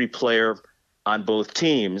for every player on both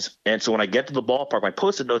teams. And so when I get to the ballpark, my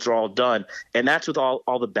Post-it notes are all done. And that's with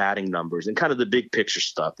all the batting numbers and kind of the big picture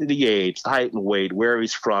stuff, the age, the height and weight, where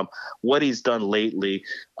he's from, what he's done lately,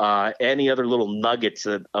 any other little nuggets,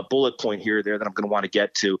 a bullet point here or there that I'm going to want to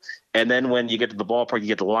get to. And then when you get to the ballpark, you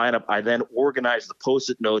get the lineup. I then organize the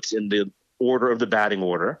Post-it notes in the order of the batting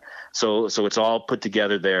order. So it's all put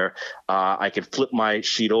together there. I can flip my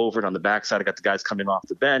sheet over, and on the backside, I got the guys coming off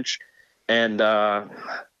the bench. And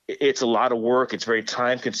it's a lot of work. It's very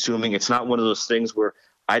time consuming. It's not one of those things where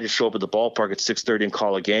I just show up at the ballpark at 6:30 and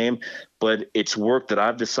call a game, but it's work that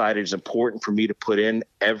I've decided is important for me to put in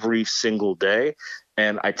every single day.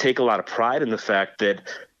 And I take a lot of pride in the fact that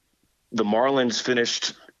the Marlins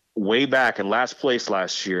finished way back in last place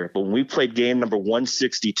last year. But when we played game number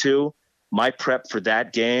 162, my prep for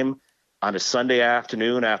that game on a Sunday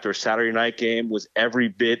afternoon after a Saturday night game was every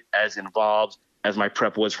bit as involved as my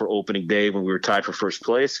prep was for opening day when we were tied for first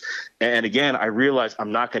place. And again, I realized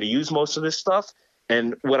I'm not going to use most of this stuff.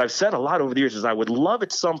 And what I've said a lot over the years is I would love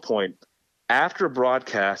at some point after a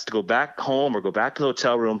broadcast to go back home or go back to the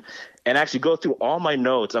hotel room and actually go through all my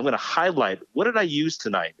notes. I'm going to highlight what did I use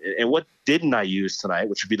tonight and what didn't I use tonight,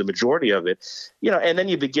 which would be the majority of it. And then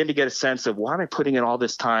you begin to get a sense of why am I putting in all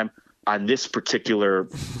this time on this particular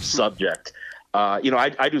subject.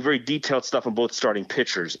 I do very detailed stuff on both starting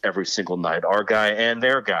pitchers every single night, our guy and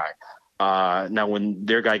their guy. Now, when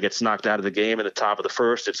their guy gets knocked out of the game at the top of the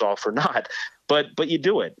first, it's all for naught. But you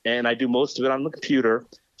do it, and I do most of it on the computer.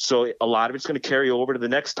 So a lot of it's going to carry over to the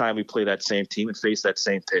next time we play that same team and face that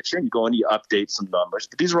same pitcher. And you go and you update some numbers.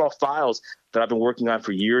 But these are all files that I've been working on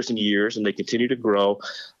for years and years, and they continue to grow.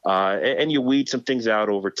 And you weed some things out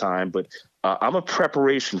over time. But I'm a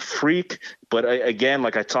preparation freak. But again,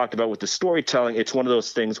 like I talked about with the storytelling, it's one of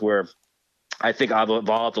those things where I think I've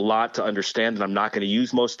evolved a lot to understand that I'm not going to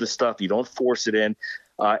use most of this stuff. You don't force it in.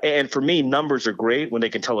 And for me, numbers are great when they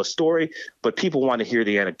can tell a story, but people want to hear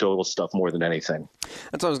the anecdotal stuff more than anything.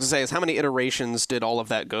 That's what I was going to say, is how many iterations did all of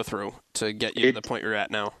that go through to get you to the point you're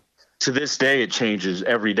at now? To this day, it changes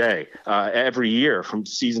every day, every year from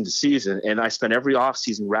season to season. And I spend every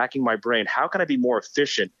offseason racking my brain. How can I be more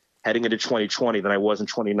efficient heading into 2020 than I was in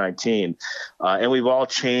 2019? And we've all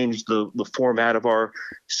changed the format of our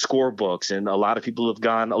scorebooks, and a lot of people have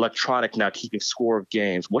gone electronic now, keeping score of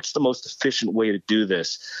games. What's the most efficient way to do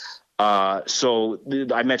this? So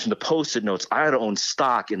I mentioned the Post-it notes. I had to own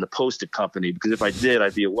stock in the Post-it company, because if I did,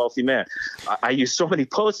 I'd be a wealthy man. I use so many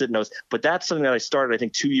Post-it notes, but that's something that I started, I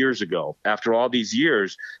think, 2 years ago. After all these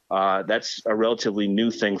years, that's a relatively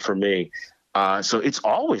new thing for me. So it's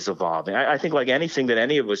always evolving. I think like anything that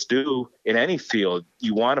any of us do in any field,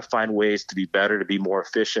 you want to find ways to be better, to be more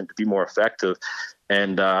efficient, to be more effective.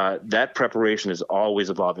 And that preparation is always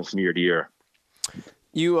evolving from year to year.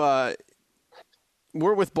 You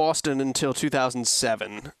were with Boston until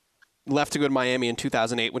 2007, left to go to Miami in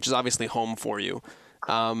 2008, which is obviously home for you.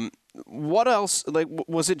 What else? Like,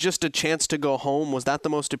 was it just a chance to go home? Was that the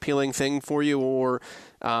most appealing thing for you? Or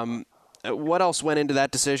what else went into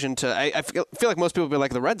that decision to? I feel like most people would be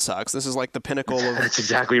like the Red Sox. This is like the pinnacle of. That's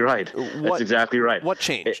exactly right. That's exactly right. What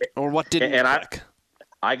changed, or what didn't? And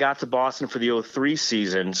I got to Boston for the 2003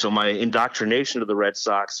 season, so my indoctrination to the Red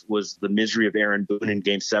Sox was the misery of Aaron Boone in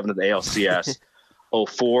Game 7 of the ALCS.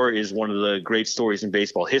 2004 is one of the great stories in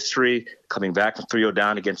baseball history, coming back from 3-0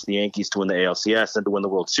 down against the Yankees to win the ALCS and to win the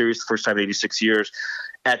World Series, the first time in 86 years.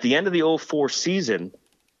 At the end of the 2004 season,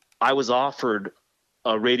 I was offered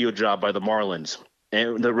a radio job by the Marlins.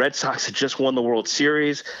 And the Red Sox had just won the World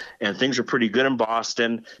Series, and things were pretty good in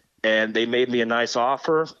Boston. And they made me a nice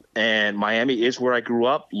offer. And Miami is where I grew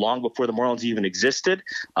up, long before the Marlins even existed.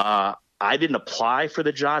 I didn't apply for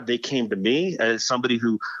the job. They came to me as somebody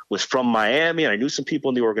who was from Miami, and I knew some people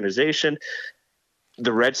in the organization.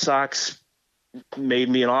 The Red Sox made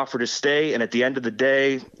me an offer to stay. And at the end of the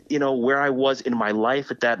day, you know, where I was in my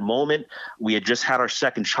life at that moment, we had just had our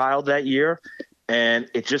second child that year, and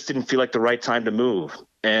it just didn't feel like the right time to move.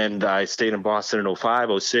 And I stayed in Boston in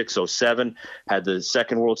 2005, 06, 07, had the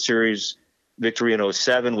second World Series victory in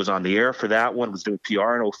 2007, was on the air for that one, was doing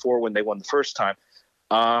PR in 2004 when they won the first time.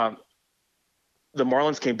 the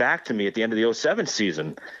Marlins came back to me at the end of the 2007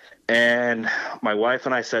 season, and my wife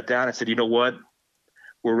and I sat down and said, you know what?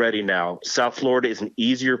 We're ready now. South Florida is an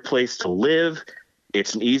easier place to live.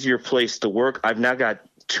 It's an easier place to work. I've now got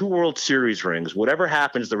 2 World Series rings. Whatever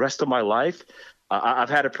happens the rest of my life, I've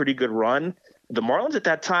had a pretty good run. The Marlins at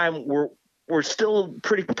that time were still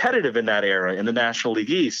pretty competitive in that era in the National League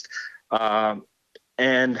East.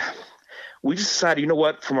 And we just decided, you know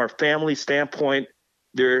what, from our family standpoint,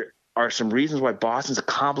 there are some reasons why Boston's a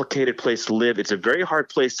complicated place to live. It's a very hard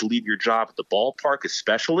place to leave your job at the ballpark,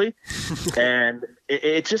 especially. And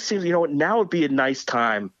it just seems, you know what, now would be a nice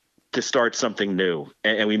time to start something new.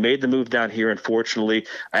 And we made the move down here. Unfortunately,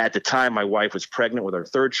 at the time, my wife was pregnant with our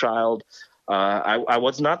 3rd child. I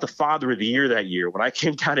was not the father of the year that year. When I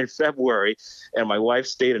came down in February and my wife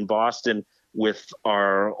stayed in Boston with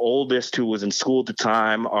our oldest, who was in school at the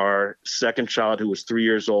time, our 2nd child, who was 3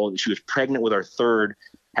 years old, she was pregnant with our 3rd,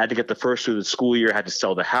 had to get the first through the school year, had to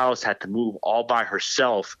sell the house, had to move all by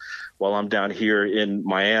herself while I'm down here in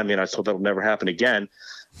Miami, and I thought that'll never happen again.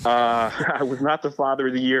 I was not the father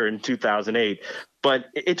of the year in 2008, but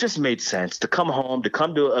it just made sense to come home, to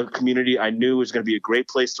come to a community I knew was going to be a great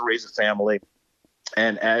place to raise a family.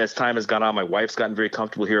 And as time has gone on, my wife's gotten very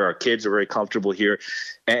comfortable here. Our kids are very comfortable here.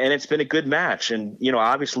 And it's been a good match. And, you know,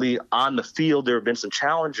 obviously on the field, there have been some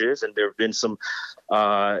challenges and there have been some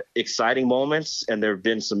exciting moments and there have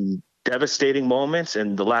been some devastating moments.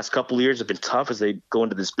 And the last couple of years have been tough as they go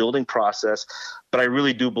into this building process. But I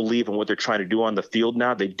really do believe in what they're trying to do on the field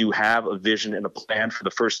now. They do have a vision and a plan for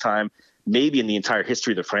the first time, maybe in the entire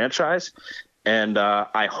history of the franchise. And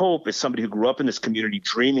I hope, as somebody who grew up in this community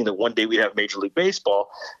dreaming that one day we'd have Major League Baseball,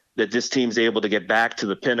 that this team's able to get back to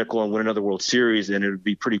the pinnacle and win another World Series. And it would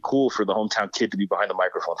be pretty cool for the hometown kid to be behind the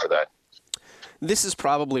microphone for that. This is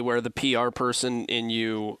probably where the PR person in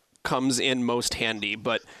you comes in most handy,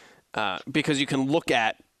 but because you can look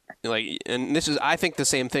at, like, and this is, I think, the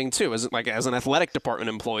same thing too. As an athletic department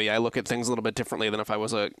employee, I look at things a little bit differently than if I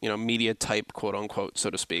was a media type, quote unquote,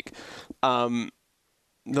 so to speak.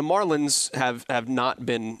 The Marlins have not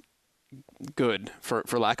been good, for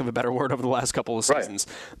lack of a better word, over the last couple of seasons.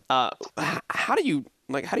 Right. How do you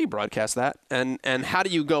broadcast that, and how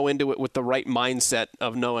do you go into it with the right mindset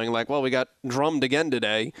of knowing, like, well, we got drummed again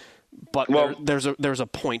today, but there's a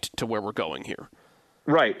point to where we're going here.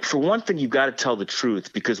 Right. For one thing, you've got to tell the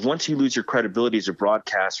truth, because once you lose your credibility as a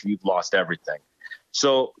broadcaster, you've lost everything.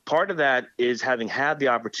 So part of that is having had the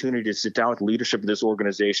opportunity to sit down with the leadership of this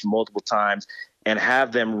organization multiple times and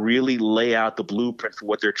have them really lay out the blueprint for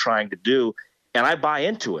what they're trying to do. And I buy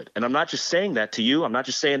into it. And I'm not just saying that to you. I'm not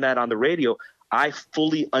just saying that on the radio. I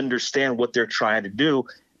fully understand what they're trying to do.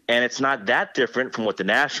 And it's not that different from what the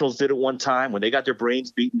Nationals did at one time when they got their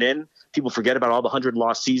brains beaten in. People forget about all the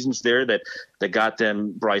 100-loss seasons there that got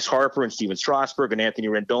them Bryce Harper and Steven Strasburg and Anthony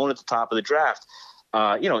Rendon at the top of the draft.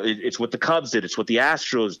 It's what the Cubs did. It's what the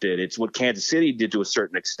Astros did. It's what Kansas City did to a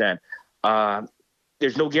certain extent.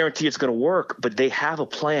 There's no guarantee it's going to work, but they have a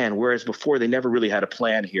plan, whereas before they never really had a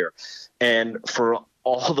plan here. And for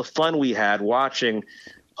all the fun we had watching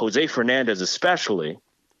Jose Fernandez especially,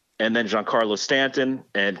 and then Giancarlo Stanton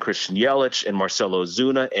and Christian Yelich and Marcelo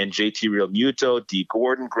Ozuna and JT Realmuto, D.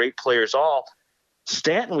 Gordon, great players all.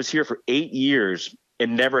 Stanton was here for 8 years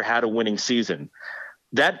and never had a winning season.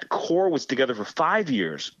 That core was together for 5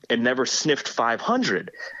 years and never sniffed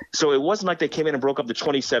 500. So it wasn't like they came in and broke up the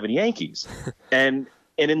 27 Yankees. And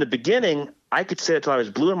in the beginning, I could say it till I was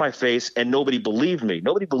blue in my face and nobody believed me.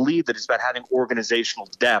 Nobody believed that it's about having organizational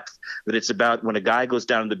depth, that it's about when a guy goes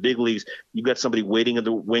down in the big leagues, you've got somebody waiting in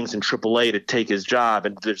the wings in AAA to take his job.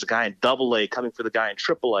 And there's a guy in AA coming for the guy in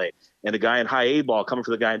AAA and a guy in high A ball coming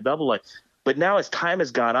for the guy in AA. But now as time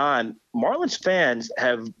has gone on, Marlins fans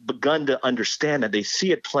have begun to understand that they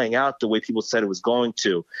see it playing out the way people said it was going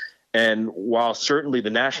to. And while certainly the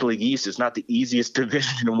National League East is not the easiest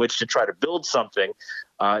division in which to try to build something,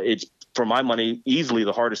 it's, for my money, easily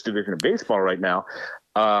the hardest division of baseball right now.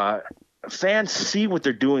 Fans see what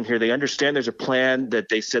they're doing here. They understand there's a plan that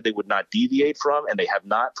they said they would not deviate from, and they have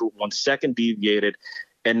not for 1 second deviated.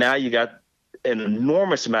 And now you got an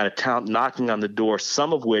enormous amount of talent knocking on the door,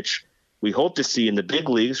 some of which we hope to see in the big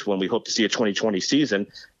leagues when we hope to see a 2020 season,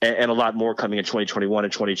 and a lot more coming in 2021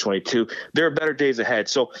 and 2022. There are better days ahead.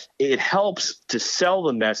 So it helps to sell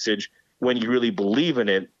the message when you really believe in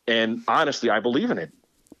it. And honestly, I believe in it.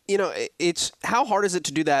 It's how hard is it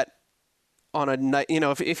to do that on a night?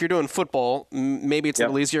 If you're doing football, maybe it's a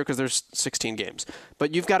little easier because there's 16 games.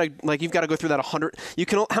 But you've got to go through that 100.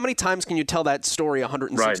 How many times can you tell that story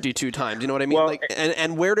 162 times? You know what I mean? Well,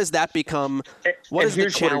 and where does that become? What is the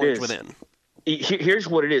challenge within? Here's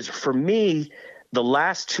what it is. For me, the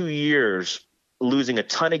last 2 years, losing a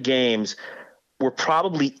ton of games were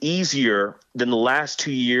probably easier than the last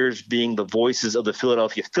 2 years being the voices of the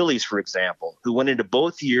Philadelphia Phillies, for example, who went into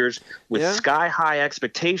both years with sky-high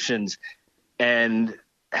expectations and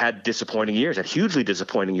had disappointing years, had hugely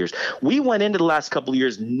disappointing years. We went into the last couple of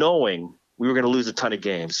years knowing we were going to lose a ton of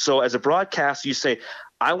games. So as a broadcaster, you say,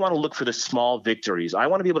 I want to look for the small victories. I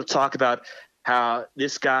want to be able to talk about how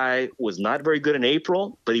this guy was not very good in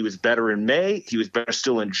April, but he was better in May. He was better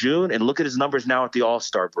still in June. And look at his numbers now at the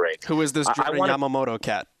All-Star break. Who is this Jordan Yamamoto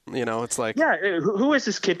cat? You know, it's like... Yeah, who is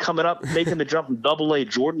this kid coming up, making the jump from Double-A,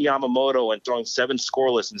 Jordan Yamamoto, and throwing 7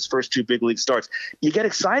 scoreless in his first 2 big league starts? You get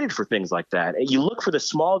excited for things like that. And you look for the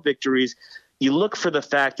small victories. You look for the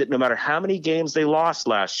fact that no matter how many games they lost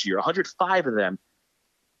last year, 105 of them,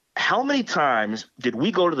 how many times did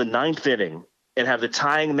we go to the 9th inning and have the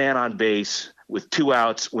tying man on base with 2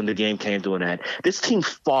 outs when the game came to an end? This team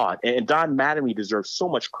fought, and Don Mattingly deserves so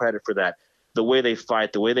much credit for that, the way they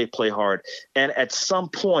fight, the way they play hard. And at some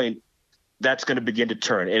point, that's going to begin to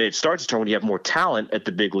turn. And it starts to turn when you have more talent at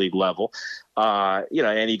the big league level. And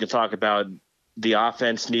you can talk about the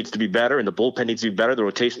offense needs to be better and the bullpen needs to be better, the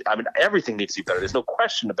rotation. I mean, everything needs to be better. There's no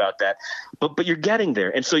question about that. But you're getting there.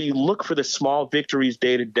 And so you look for the small victories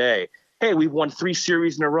day to day. Hey, we've won 3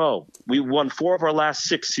 series in a row. We won 4 of our last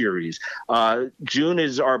 6 series. June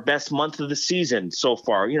is our best month of the season so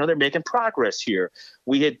far. You know, they're making progress here.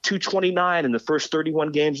 We hit 229 in the first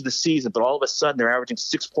 31 games of the season, but all of a sudden they're averaging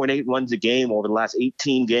 6.8 runs a game over the last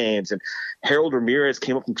 18 games. And Harold Ramirez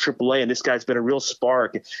came up from AAA, and this guy's been a real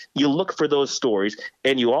spark. You look for those stories,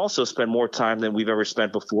 and you also spend more time than we've ever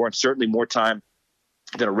spent before, and certainly more time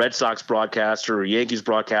than a Red Sox broadcaster or Yankees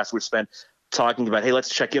broadcaster would spend talking about, hey,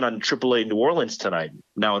 let's check in on AAA New Orleans tonight,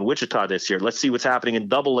 now in Wichita this year. Let's see what's happening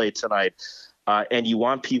in AA tonight. And you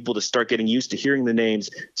want people to start getting used to hearing the names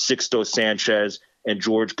Sixto Sanchez and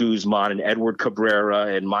George Guzman and Edward Cabrera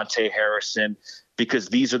and Monte Harrison, because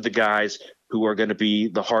these are the guys who are going to be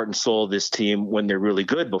the heart and soul of this team when they're really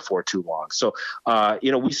good before too long. So,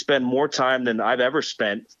 we spend more time than I've ever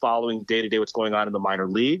spent following day-to-day what's going on in the minor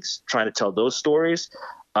leagues, trying to tell those stories.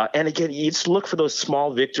 And again, you just look for those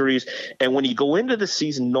small victories. And when you go into the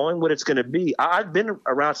season knowing what it's going to be, I've been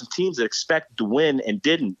around some teams that expect to win and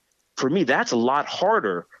didn't. For me, that's a lot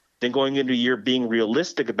harder than going into a year being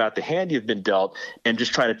realistic about the hand you've been dealt and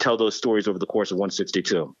just trying to tell those stories over the course of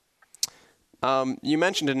 162. You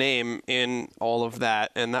mentioned a name in all of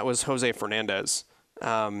that, and that was Jose Fernandez.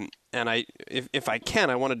 And if I can,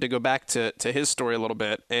 I wanted to go back to his story a little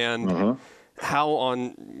bit and how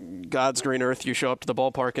on God's green earth you show up to the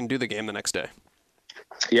ballpark and do the game the next day.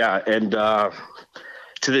 Yeah, and to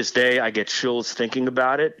this day, I get chills thinking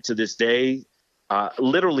about it. To this day,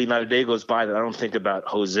 literally not a day goes by that I don't think about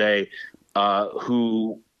Jose,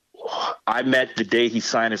 who I met the day he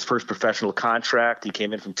signed his first professional contract. He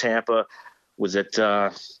came in from Tampa, was at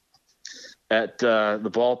the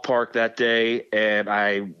ballpark that day,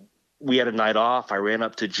 and we had a night off. I ran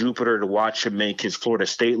up to Jupiter to watch him make his Florida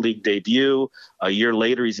State League debut. A year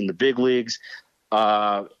later, he's in the big leagues.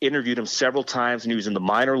 Interviewed him several times, and he was in the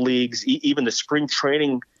minor leagues. Even the spring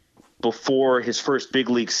training before his first big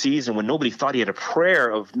league season, when nobody thought he had a prayer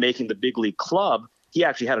of making the big league club, he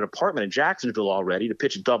actually had an apartment in Jacksonville already to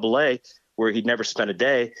pitch at AA, where he'd never spent a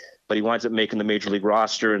day, but he winds up making the major league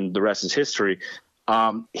roster, and the rest is history.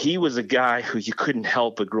 He was a guy who you couldn't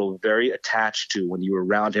help but grow very attached to when you were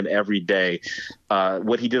around him every day.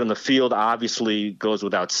 What he did on the field obviously goes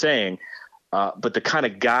without saying, but the kind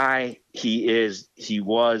of guy he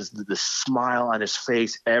was, the smile on his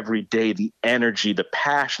face every day, the energy, the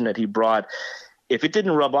passion that he brought, if it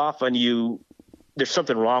didn't rub off on you, there's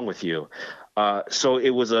something wrong with you. So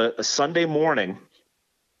it was a Sunday morning,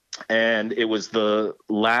 and it was the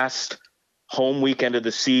last home weekend of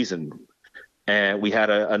the season. And we had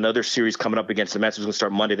another series coming up against the Mets. It was going to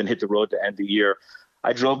start Monday, then hit the road to end the year.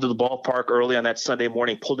 I drove to the ballpark early on that Sunday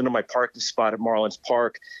morning, pulled into my parking spot at Marlins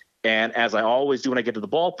Park. And as I always do when I get to the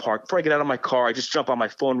ballpark, before I get out of my car, I just jump on my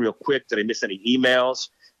phone real quick. Did I miss any emails?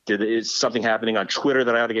 Is something happening on Twitter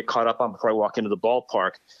that I ought to get caught up on before I walk into the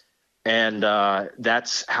ballpark? And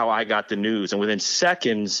that's how I got the news. And within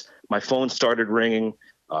seconds, my phone started ringing.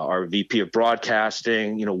 Our VP of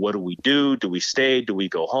broadcasting, what do we do? Do we stay? Do we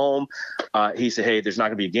go home? He said, hey, there's not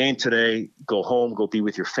going to be a game today. Go home. Go be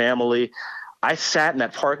with your family. I sat in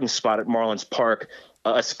that parking spot at Marlins Park,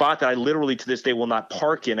 a spot that I literally to this day will not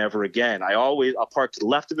park in ever again. I'll park to the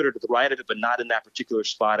left of it or to the right of it, but not in that particular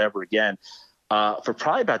spot ever again. For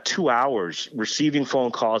probably about 2 hours, receiving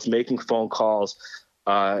phone calls, making phone calls,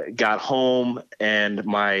 got home, and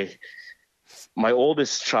my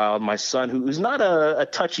oldest child, my son, who's not a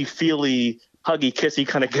touchy-feely huggy, kissy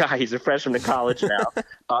kind of guy. He's a freshman in college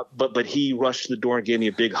now. But he rushed to the door and gave me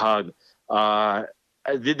a big hug.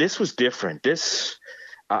 This was different.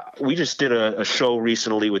 We just did a show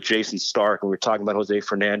recently with Jason Stark, and we were talking about Jose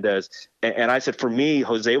Fernandez. And I said, for me,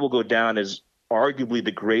 Jose will go down as arguably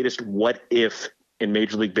the greatest what if in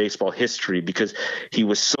Major League Baseball history, because he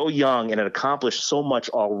was so young and had accomplished so much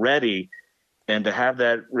already. And to have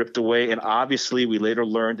that ripped away, and obviously we later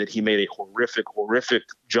learned that he made a horrific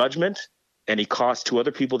judgment, and he cost 2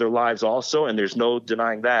 other people their lives also, and there's no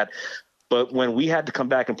denying that. But when we had to come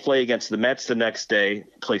back and play against the Mets the next day,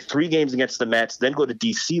 play 3 games against the Mets, then go to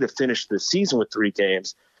D.C. to finish the season with 3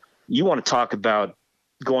 games, you want to talk about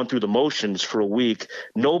going through the motions for a week.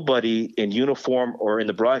 Nobody in uniform or in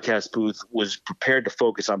the broadcast booth was prepared to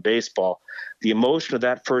focus on baseball. The emotion of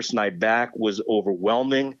that first night back was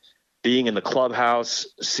overwhelming. Being in the clubhouse,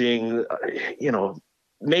 seeing,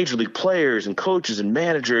 Major League players and coaches and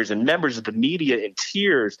managers and members of the media in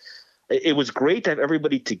tears. It was great to have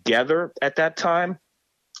everybody together at that time,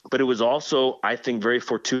 but it was also, I think, very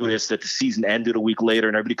fortuitous that the season ended a week later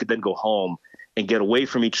and everybody could then go home and get away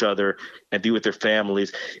from each other and be with their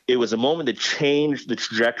families. It was a moment that changed the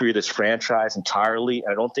trajectory of this franchise entirely.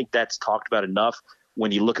 And I don't think that's talked about enough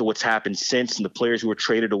when you look at what's happened since and the players who were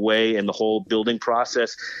traded away and the whole building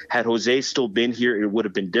process. Had Jose still been here, it would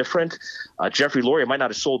have been different. Jeffrey Loria might not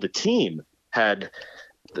have sold the team had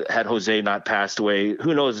Jose not passed away.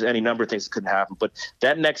 Who knows, any number of things that could happen. But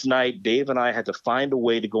that next night, Dave and I had to find a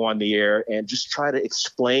way to go on the air and just try to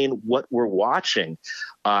explain what we're watching.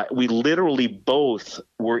 We literally both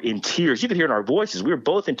were in tears. You could hear it in our voices. We were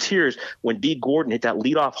both in tears when Dee Gordon hit that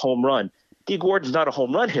leadoff home run. Dee Gordon's not a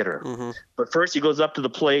home run hitter. Mm-hmm. But first he goes up to the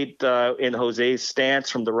plate in Jose's stance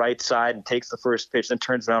from the right side and takes the first pitch, then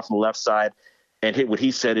turns around from the left side and hit what he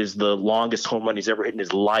said is the longest home run he's ever hit in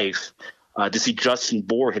his life. To see Justin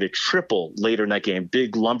Bour hit a triple later in that game,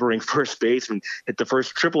 big lumbering first baseman, hit the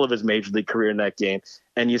first triple of his major league career in that game.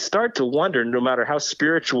 And you start to wonder, no matter how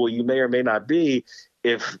spiritual you may or may not be,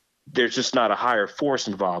 if there's just not a higher force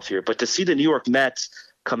involved here. But to see the New York Mets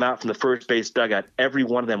come out from the first base dugout, every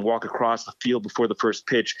one of them walk across the field before the first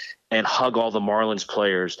pitch and hug all the Marlins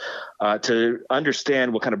players, to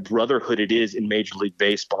understand what kind of brotherhood it is in Major League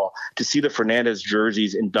Baseball, to see the Fernandez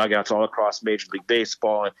jerseys in dugouts all across Major League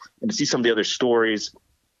Baseball, and to see some of the other stories.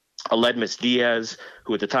 Aledmus Diaz,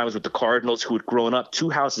 who at the time was with the Cardinals, who had grown up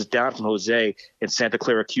 2 houses down from Jose in Santa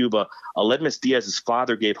Clara, Cuba. Aledmus Diaz's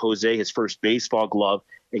father gave Jose his first baseball glove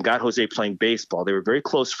and got Jose playing baseball. They were very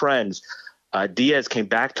close friends. Diaz came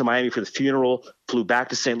back to Miami for the funeral, flew back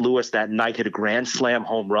to St. Louis that night, hit a grand slam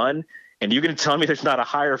home run. And you're going to tell me there's not a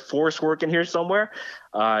higher force working here somewhere?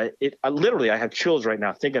 Literally, I have chills right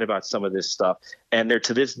now thinking about some of this stuff. And there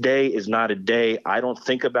to this day is not a day I don't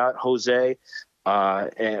think about Jose.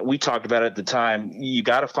 And we talked about it at the time. You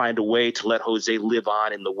got to find a way to let Jose live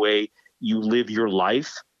on in the way you live your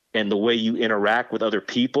life and the way you interact with other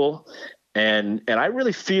people. And I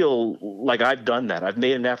really feel like I've done that. I've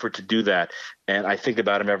made an effort to do that. And I think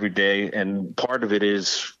about him every day. And part of it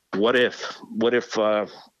is, what if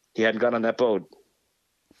he hadn't gotten on that boat?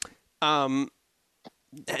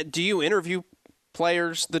 Do you interview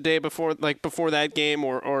players the day before, like before that game,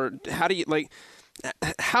 or how do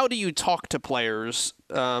you talk to players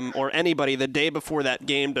or anybody the day before that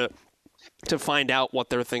game to find out what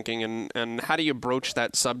they're thinking, and how do you broach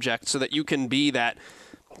that subject so that you can be that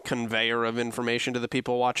conveyor of information to the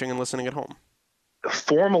people watching and listening at home?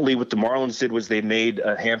 Formally, what the Marlins did was they made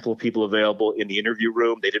a handful of people available in the interview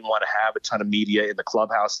room. They didn't want to have a ton of media in the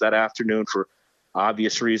clubhouse that afternoon for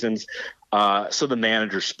obvious reasons. So the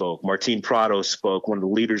manager spoke. Martin Prado spoke, one of the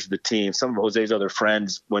leaders of the team. Some of Jose's other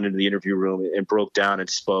friends went into the interview room and broke down and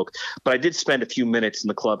spoke. But I did spend a few minutes in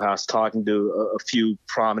the clubhouse talking to a few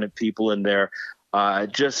prominent people in there,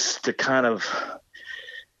 just to kind of,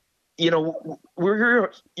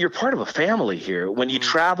 you're part of a family here. When you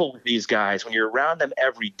travel with these guys, when you're around them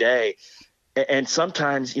every day, and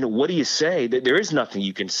sometimes, what do you say? There is nothing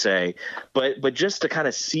you can say, but just to kind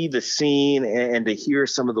of see the scene and to hear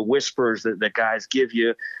some of the whispers that guys give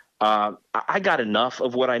you, I got enough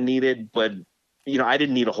of what I needed, but I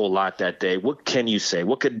didn't need a whole lot that day. What can you say?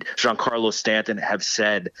 What could Giancarlo Stanton have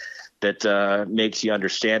said that makes you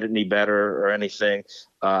understand it any better or anything?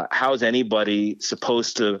 How's anybody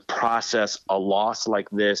supposed to process a loss like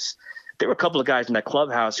this? There were a couple of guys in that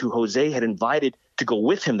clubhouse who Jose had invited to go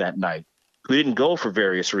with him that night, who didn't go for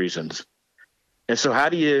various reasons. And so how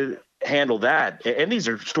do you handle that? And these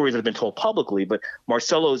are stories that have been told publicly, but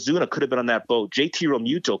Marcelo Ozuna could have been on that boat. JT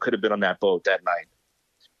Realmuto could have been on that boat that night.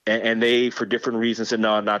 And they, for different reasons, said,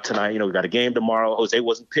 no, not tonight. We got a game tomorrow. Jose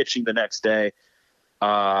wasn't pitching the next day.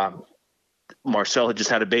 Marcel had just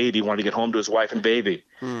had a baby, wanted to get home to his wife and baby.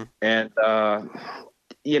 And, so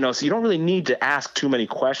you don't really need to ask too many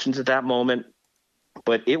questions at that moment.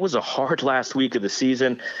 But it was a hard last week of the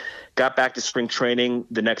season. Got back to spring training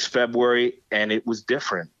the next February, and it was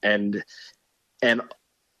different. And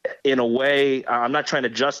in a way, I'm not trying to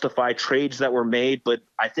justify trades that were made, but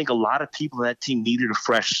I think a lot of people on that team needed a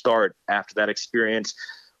fresh start after that experience.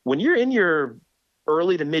 When you're in your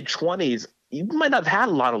early to mid-20s, you might not have had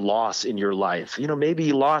a lot of loss in your life. Maybe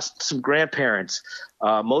you lost some grandparents.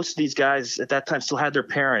 Most of these guys at that time still had their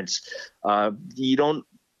parents. You don't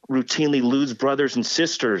routinely lose brothers and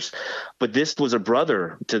sisters, but this was a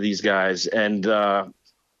brother to these guys. And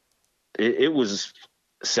it was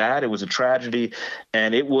sad. It was a tragedy.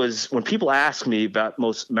 And it was, when people ask me about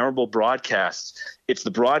most memorable broadcasts, it's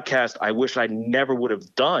the broadcast I wish I never would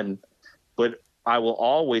have done, but I will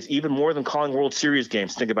always, even more than calling World Series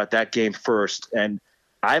games, think about that game first. And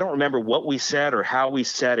I don't remember what we said or how we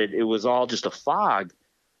said it. It was all just a fog,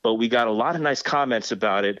 but we got a lot of nice comments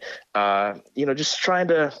about it. Just trying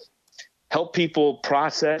to help people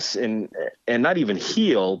process and not even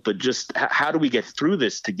heal, but just how do we get through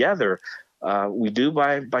this together? We do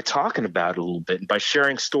by talking about it a little bit and by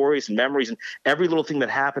sharing stories and memories and every little thing that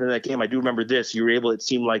happened in that game. I do remember this. You were able, it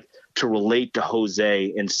seemed like, to relate to Jose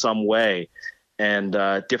in some way. And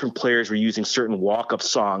different players were using certain walk-up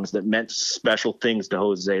songs that meant special things to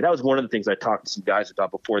Jose. That was one of the things I talked to some guys about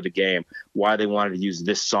before the game, why they wanted to use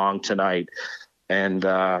this song tonight. And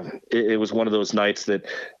it was one of those nights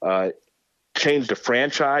that changed a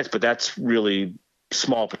franchise, but that's really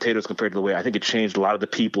small potatoes compared to the way I think it changed a lot of the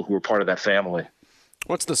people who were part of that family.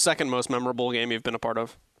 What's the second most memorable game you've been a part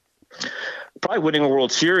of? Probably winning a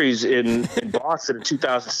World Series in Boston in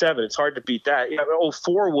 2007. It's hard to beat that.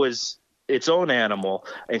 2004 was its own animal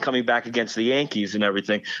and coming back against the Yankees and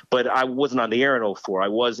everything, but I wasn't on the air in 2004. I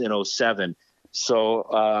was in 2007.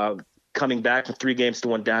 So coming back from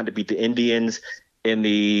 3-1 down to beat the Indians in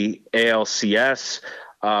the ALCS,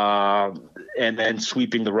 and then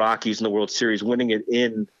sweeping the Rockies in the World Series, winning it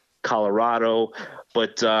in Colorado.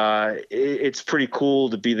 But it's pretty cool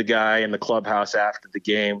to be the guy in the clubhouse after the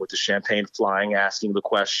game with the champagne flying, asking the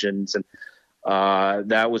questions. And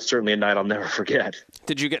that was certainly a night I'll never forget.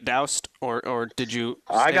 Did you get doused or did you?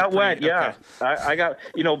 I got wet. Yeah. Okay. I got,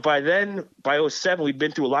 by then, by 2007, we'd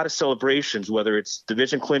been through a lot of celebrations, whether it's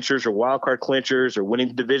division clinchers or wild card clinchers or winning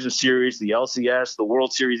the division series, the LCS, the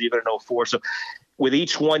World Series, even in 2004. So with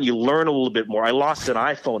each one, you learn a little bit more. I lost an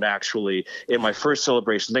iPhone, actually, in my first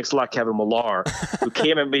celebration. Thanks a lot, Kevin Millar, who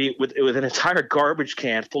came at me with an entire garbage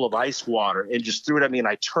can full of ice water and just threw it at me, and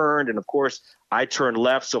I turned. And, of course, I turned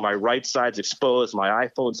left, so my right side's exposed. My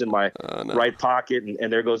iPhone's in my right pocket,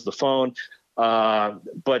 and there goes the phone.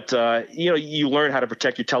 But you learn how to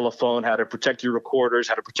protect your telephone, how to protect your recorders,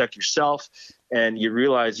 how to protect yourself, and you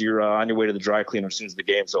realize you're on your way to the dry cleaner as soon as the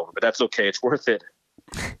game's over. But that's okay. It's worth it.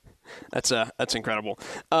 That's incredible.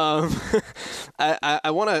 I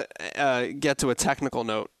want to get to a technical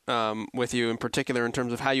note with you in particular in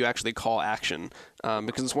terms of how you actually call action,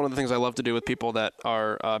 because it's one of the things I love to do with people that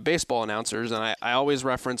are baseball announcers, and I always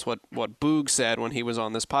reference what Boog said when he was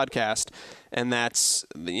on this podcast, and that's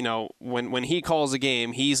when he calls a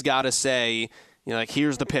game, he's got to say like,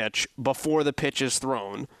 here's the pitch before the pitch is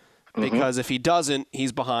thrown, because if he doesn't,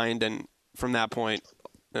 he's behind, and from that point,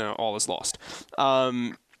 all is lost.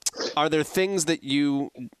 Are there things that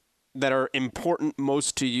are important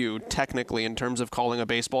most to you technically in terms of calling a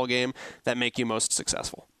baseball game that make you most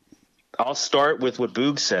successful? I'll start with what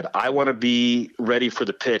Boog said. I want to be ready for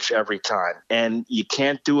the pitch every time. And you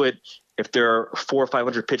can't do it if there are 400 or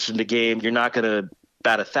 500 pitches in the game. You're not going to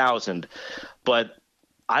bat 1,000. But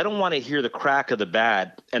I don't want to hear the crack of the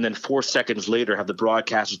bat and then 4 seconds later have the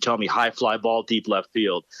broadcaster tell me high fly ball, deep left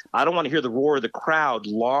field. I don't want to hear the roar of the crowd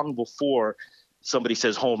long before somebody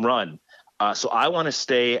says home run. So I want to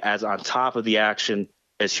stay as on top of the action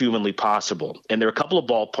as humanly possible. And there are a couple of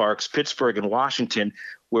ballparks, Pittsburgh and Washington,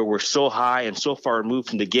 where we're so high and so far removed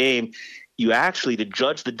from the game, you actually, to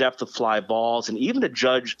judge the depth of fly balls and even to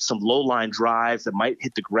judge some low-line drives that might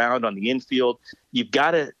hit the ground on the infield, you've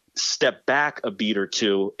got to step back a beat or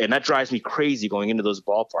two, and that drives me crazy going into those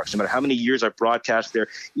ballparks. No matter how many years I've broadcast there,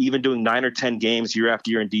 even doing 9 or 10 games year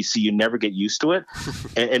after year in DC, you never get used to it.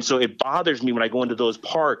 and so it bothers me when I go into those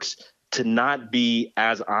parks to not be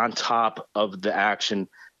as on top of the action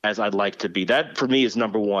as I'd like to be. That, for me, is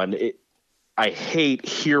number one. I hate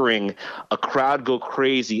hearing a crowd go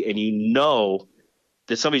crazy and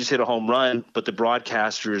that somebody just hit a home run, but the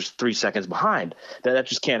broadcaster's 3 seconds behind. That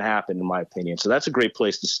just can't happen, in my opinion. So that's a great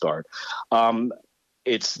place to start.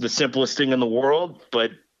 It's the simplest thing in the world,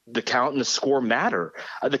 but the count and the score matter.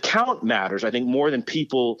 The count matters, I think, more than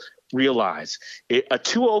people realize. A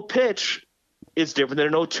 2-0 pitch is different than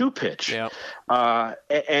an 0-2 pitch. Yep.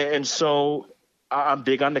 And so I'm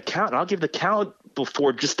big on the count. And I'll give the count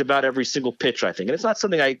before just about every single pitch, I think. And it's not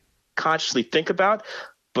something I consciously think about,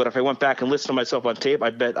 but if I went back and listened to myself on tape, I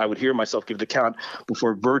bet I would hear myself give the count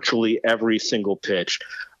before virtually every single pitch.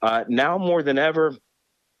 Now more than ever,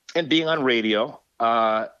 and being on radio,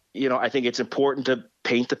 I think it's important to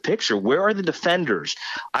paint the picture. Where are the defenders?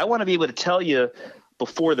 I want to be able to tell you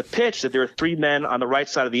before the pitch that there are 3 men on the right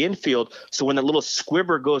side of the infield. So when the little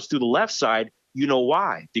squibber goes through the left side, you know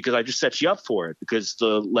why, because I just set you up for it, because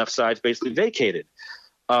the left side's basically vacated.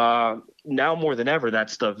 Now more than ever, that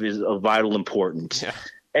stuff is of vital importance. Yeah.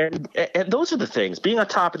 And those are the things. Being on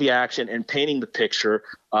top of the action and painting the picture,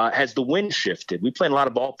 has the wind shifted? We play in a lot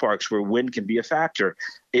of ballparks where wind can be a factor.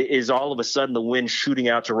 Is all of a sudden the wind shooting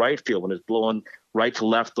out to right field when it's blowing right to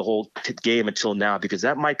left the whole game until now? Because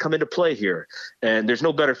that might come into play here. And there's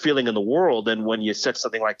no better feeling in the world than when you set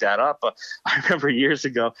something like that up. I remember years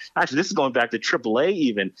ago, actually this is going back to AAA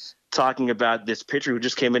even, talking about this pitcher who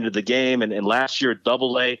just came into the game. And last year at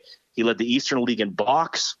AA, he led the Eastern League in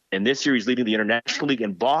balks, and this year he's leading the International League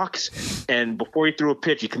in balks. And before he threw a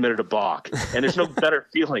pitch, he committed a balk. And there's no better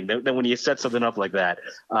feeling than when you set something up like that.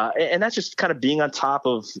 And that's just kind of being on top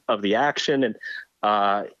of the action. And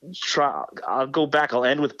I'll go back. I'll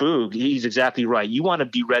end with Boog. He's exactly right. You want to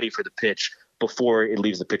be ready for the pitch before it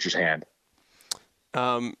leaves the pitcher's hand.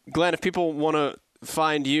 Glenn, if people want to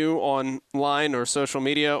find you online or social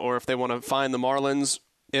media, or if they want to find the Marlins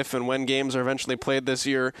if and when games are eventually played this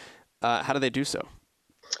year, how do they do so?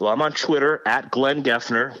 Well, I'm on Twitter at Glenn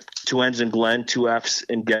Geffner, 2 N's in Glenn, 2 F's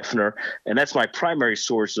in Geffner, and that's my primary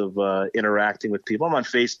source of interacting with people. I'm on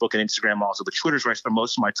Facebook and Instagram also, but Twitter's where I spend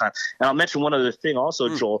most of my time. And I'll mention one other thing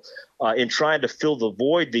also, Joel, in trying to fill the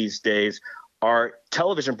void these days, our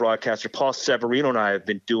television broadcaster Paul Severino and I have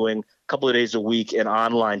been doing a couple of days a week an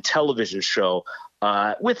online television show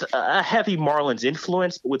with a heavy Marlins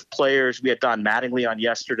influence, with players. We had Don Mattingly on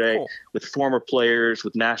yesterday, with former players,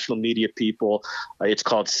 with national media people. It's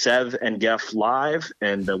called Sev and Geff Live,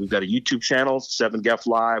 and we've got a YouTube channel, Sev and Geff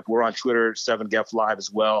Live. We're on Twitter, Sev and Geff Live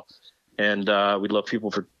as well. And we'd love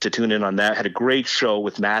people to tune in on that. Had a great show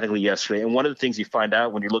with Mattingly yesterday. And one of the things you find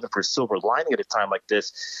out when you're looking for a silver lining at a time like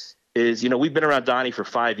this is, we've been around Donnie for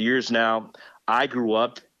 5 years now. I grew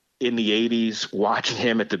up in the 80s watching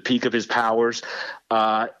him at the peak of his powers.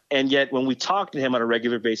 And yet when we talk to him on a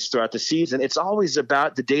regular basis throughout the season, it's always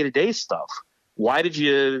about the day-to-day stuff. Why did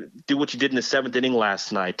you do what you did in the 7th inning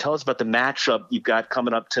last night? Tell us about the matchup you've got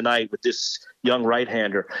coming up tonight with this young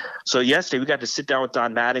right-hander. So yesterday we got to sit down with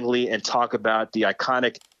Don Mattingly and talk about the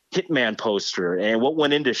iconic Hitman poster and what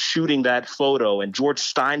went into shooting that photo, and George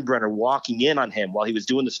Steinbrenner walking in on him while he was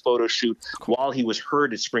doing this photo shoot while he was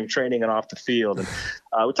hurt at spring training and off the field. And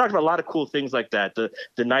we talked about a lot of cool things like that.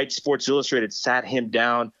 The night Sports Illustrated sat him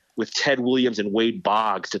down with Ted Williams and Wade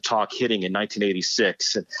Boggs to talk hitting in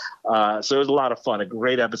 1986. And, so it was a lot of fun, a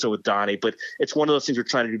great episode with Donnie, but it's one of those things we're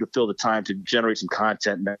trying to do to fill the time to generate some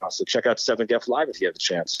content now. So check out 7 Geff Live if you have the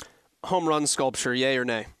chance. Home run sculpture, yay or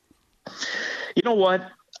nay? You know what?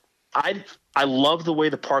 I love the way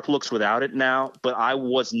the park looks without it now, but I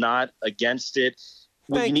was not against it.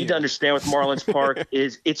 What you need to understand with Marlins Park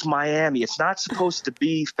is it's Miami. It's not supposed to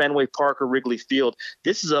be Fenway Park or Wrigley Field.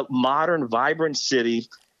 This is a modern, vibrant city,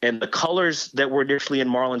 and the colors that were initially in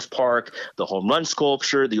Marlins Park, the home run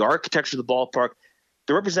sculpture, the architecture of the ballpark,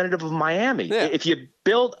 they're representative of Miami. Yeah. If you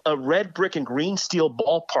build a red brick and green steel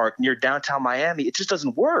ballpark near downtown Miami, it just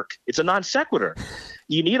doesn't work. It's a non sequitur.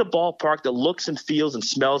 You need a ballpark that looks and feels and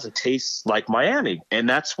smells and tastes like Miami. And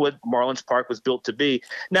that's what Marlins Park was built to be.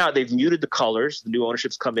 Now, they've muted the colors. The new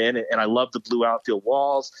ownership's come in, and I love the blue outfield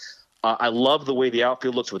walls. I love the way the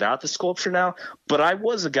outfield looks without the sculpture now. But I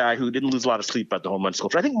was a guy who didn't lose a lot of sleep about the home run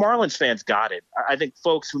sculpture. I think Marlins fans got it. I think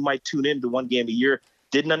folks who might tune in to one game a year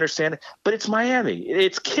didn't understand it. But it's Miami.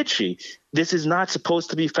 It's kitschy. This is not supposed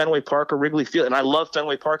to be Fenway Park or Wrigley Field. And I love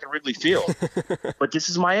Fenway Park and Wrigley Field. But this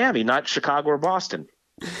is Miami, not Chicago or Boston.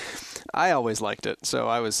 I always liked it, so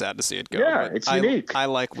I was sad to see it go. Yeah, it's unique. I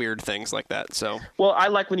like weird things like that. So, well, I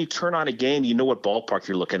like when you turn on a game, you know what ballpark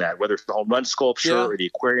you're looking at, whether it's the home run sculpture or the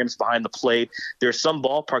aquariums behind the plate. There are some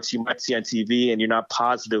ballparks you might see on TV, and you're not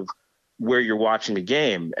positive where you're watching the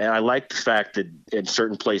game. And I like the fact that in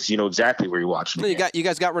certain places you know exactly where you're watching the game. You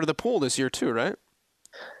guys got rid of the pool this year too, right?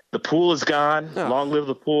 The pool is gone. Oh. Long live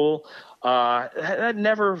the pool. That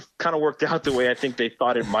never kind of worked out the way I think they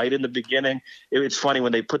thought it might in the beginning. It's funny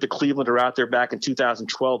when they put the Clevelander out there back in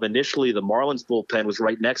 2012. Initially, the Marlins bullpen was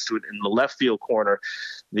right next to it in the left field corner.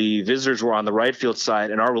 The visitors were on the right field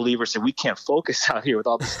side, and our reliever said, "We can't focus out here with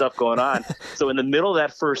all this stuff going on." So in the middle of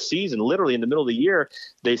that first season, literally in the middle of the year,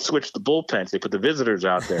 they switched the bullpens. They put the visitors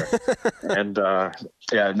out there. And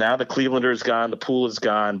now the Clevelander is gone, the Pool is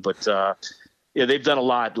gone, but they've done a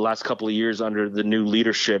lot the last couple of years under the new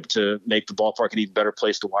leadership to make the ballpark an even better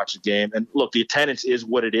place to watch a game. And look, the attendance is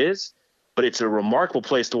what it is, but it's a remarkable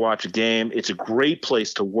place to watch a game. It's a great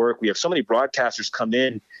place to work. We have so many broadcasters come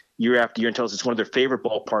in year after year and tell us it's one of their favorite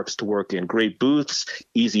ballparks to work in. Great booths,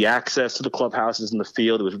 easy access to the clubhouses in the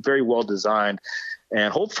field. It was very well designed.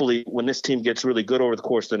 And hopefully when this team gets really good over the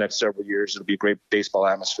course of the next several years, it'll be a great baseball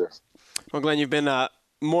atmosphere. Well, Glenn, you've been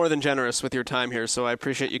more than generous with your time here, so I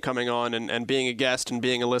appreciate you coming on and being a guest and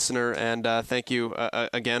being a listener, and thank you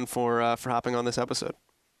again for hopping on this episode.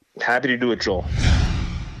 Happy to do it, Joel.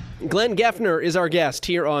 Glenn Geffner is our guest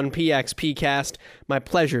here on PXPcast. My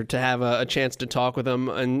pleasure to have a chance to talk with him,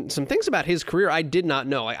 and some things about his career I did not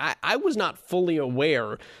know. I was not fully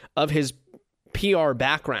aware of his PR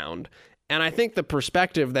background, and I think the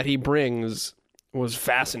perspective that he brings was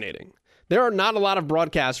fascinating. There are not a lot of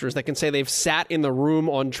broadcasters that can say they've sat in the room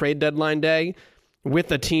on trade deadline day with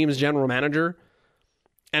the team's general manager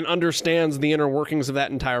and understands the inner workings of that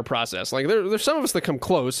entire process. Like, there's some of us that come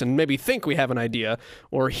close and maybe think we have an idea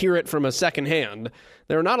or hear it from a second hand.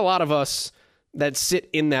 There are not a lot of us that sit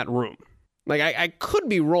in that room. Like, I could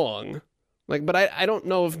be wrong, but I don't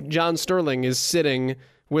know if John Sterling is sitting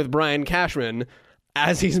with Brian Cashman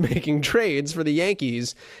as he's making trades for the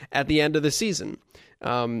Yankees at the end of the season.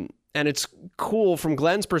 And it's cool from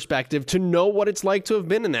Glenn's perspective to know what it's like to have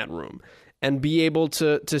been in that room and be able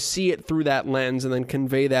to see it through that lens and then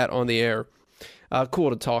convey that on the air.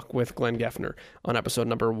 Cool to talk with Glenn Geffner on episode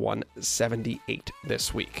number 178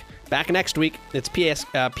 this week. Back next week, it's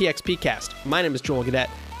PXPcast. My name is Joel Gadet.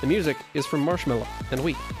 The music is from Marshmello, and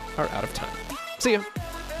we are out of time. See ya.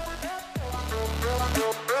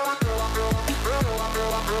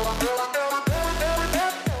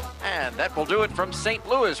 And that will do it from St.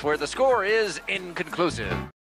 Louis, where the score is inconclusive.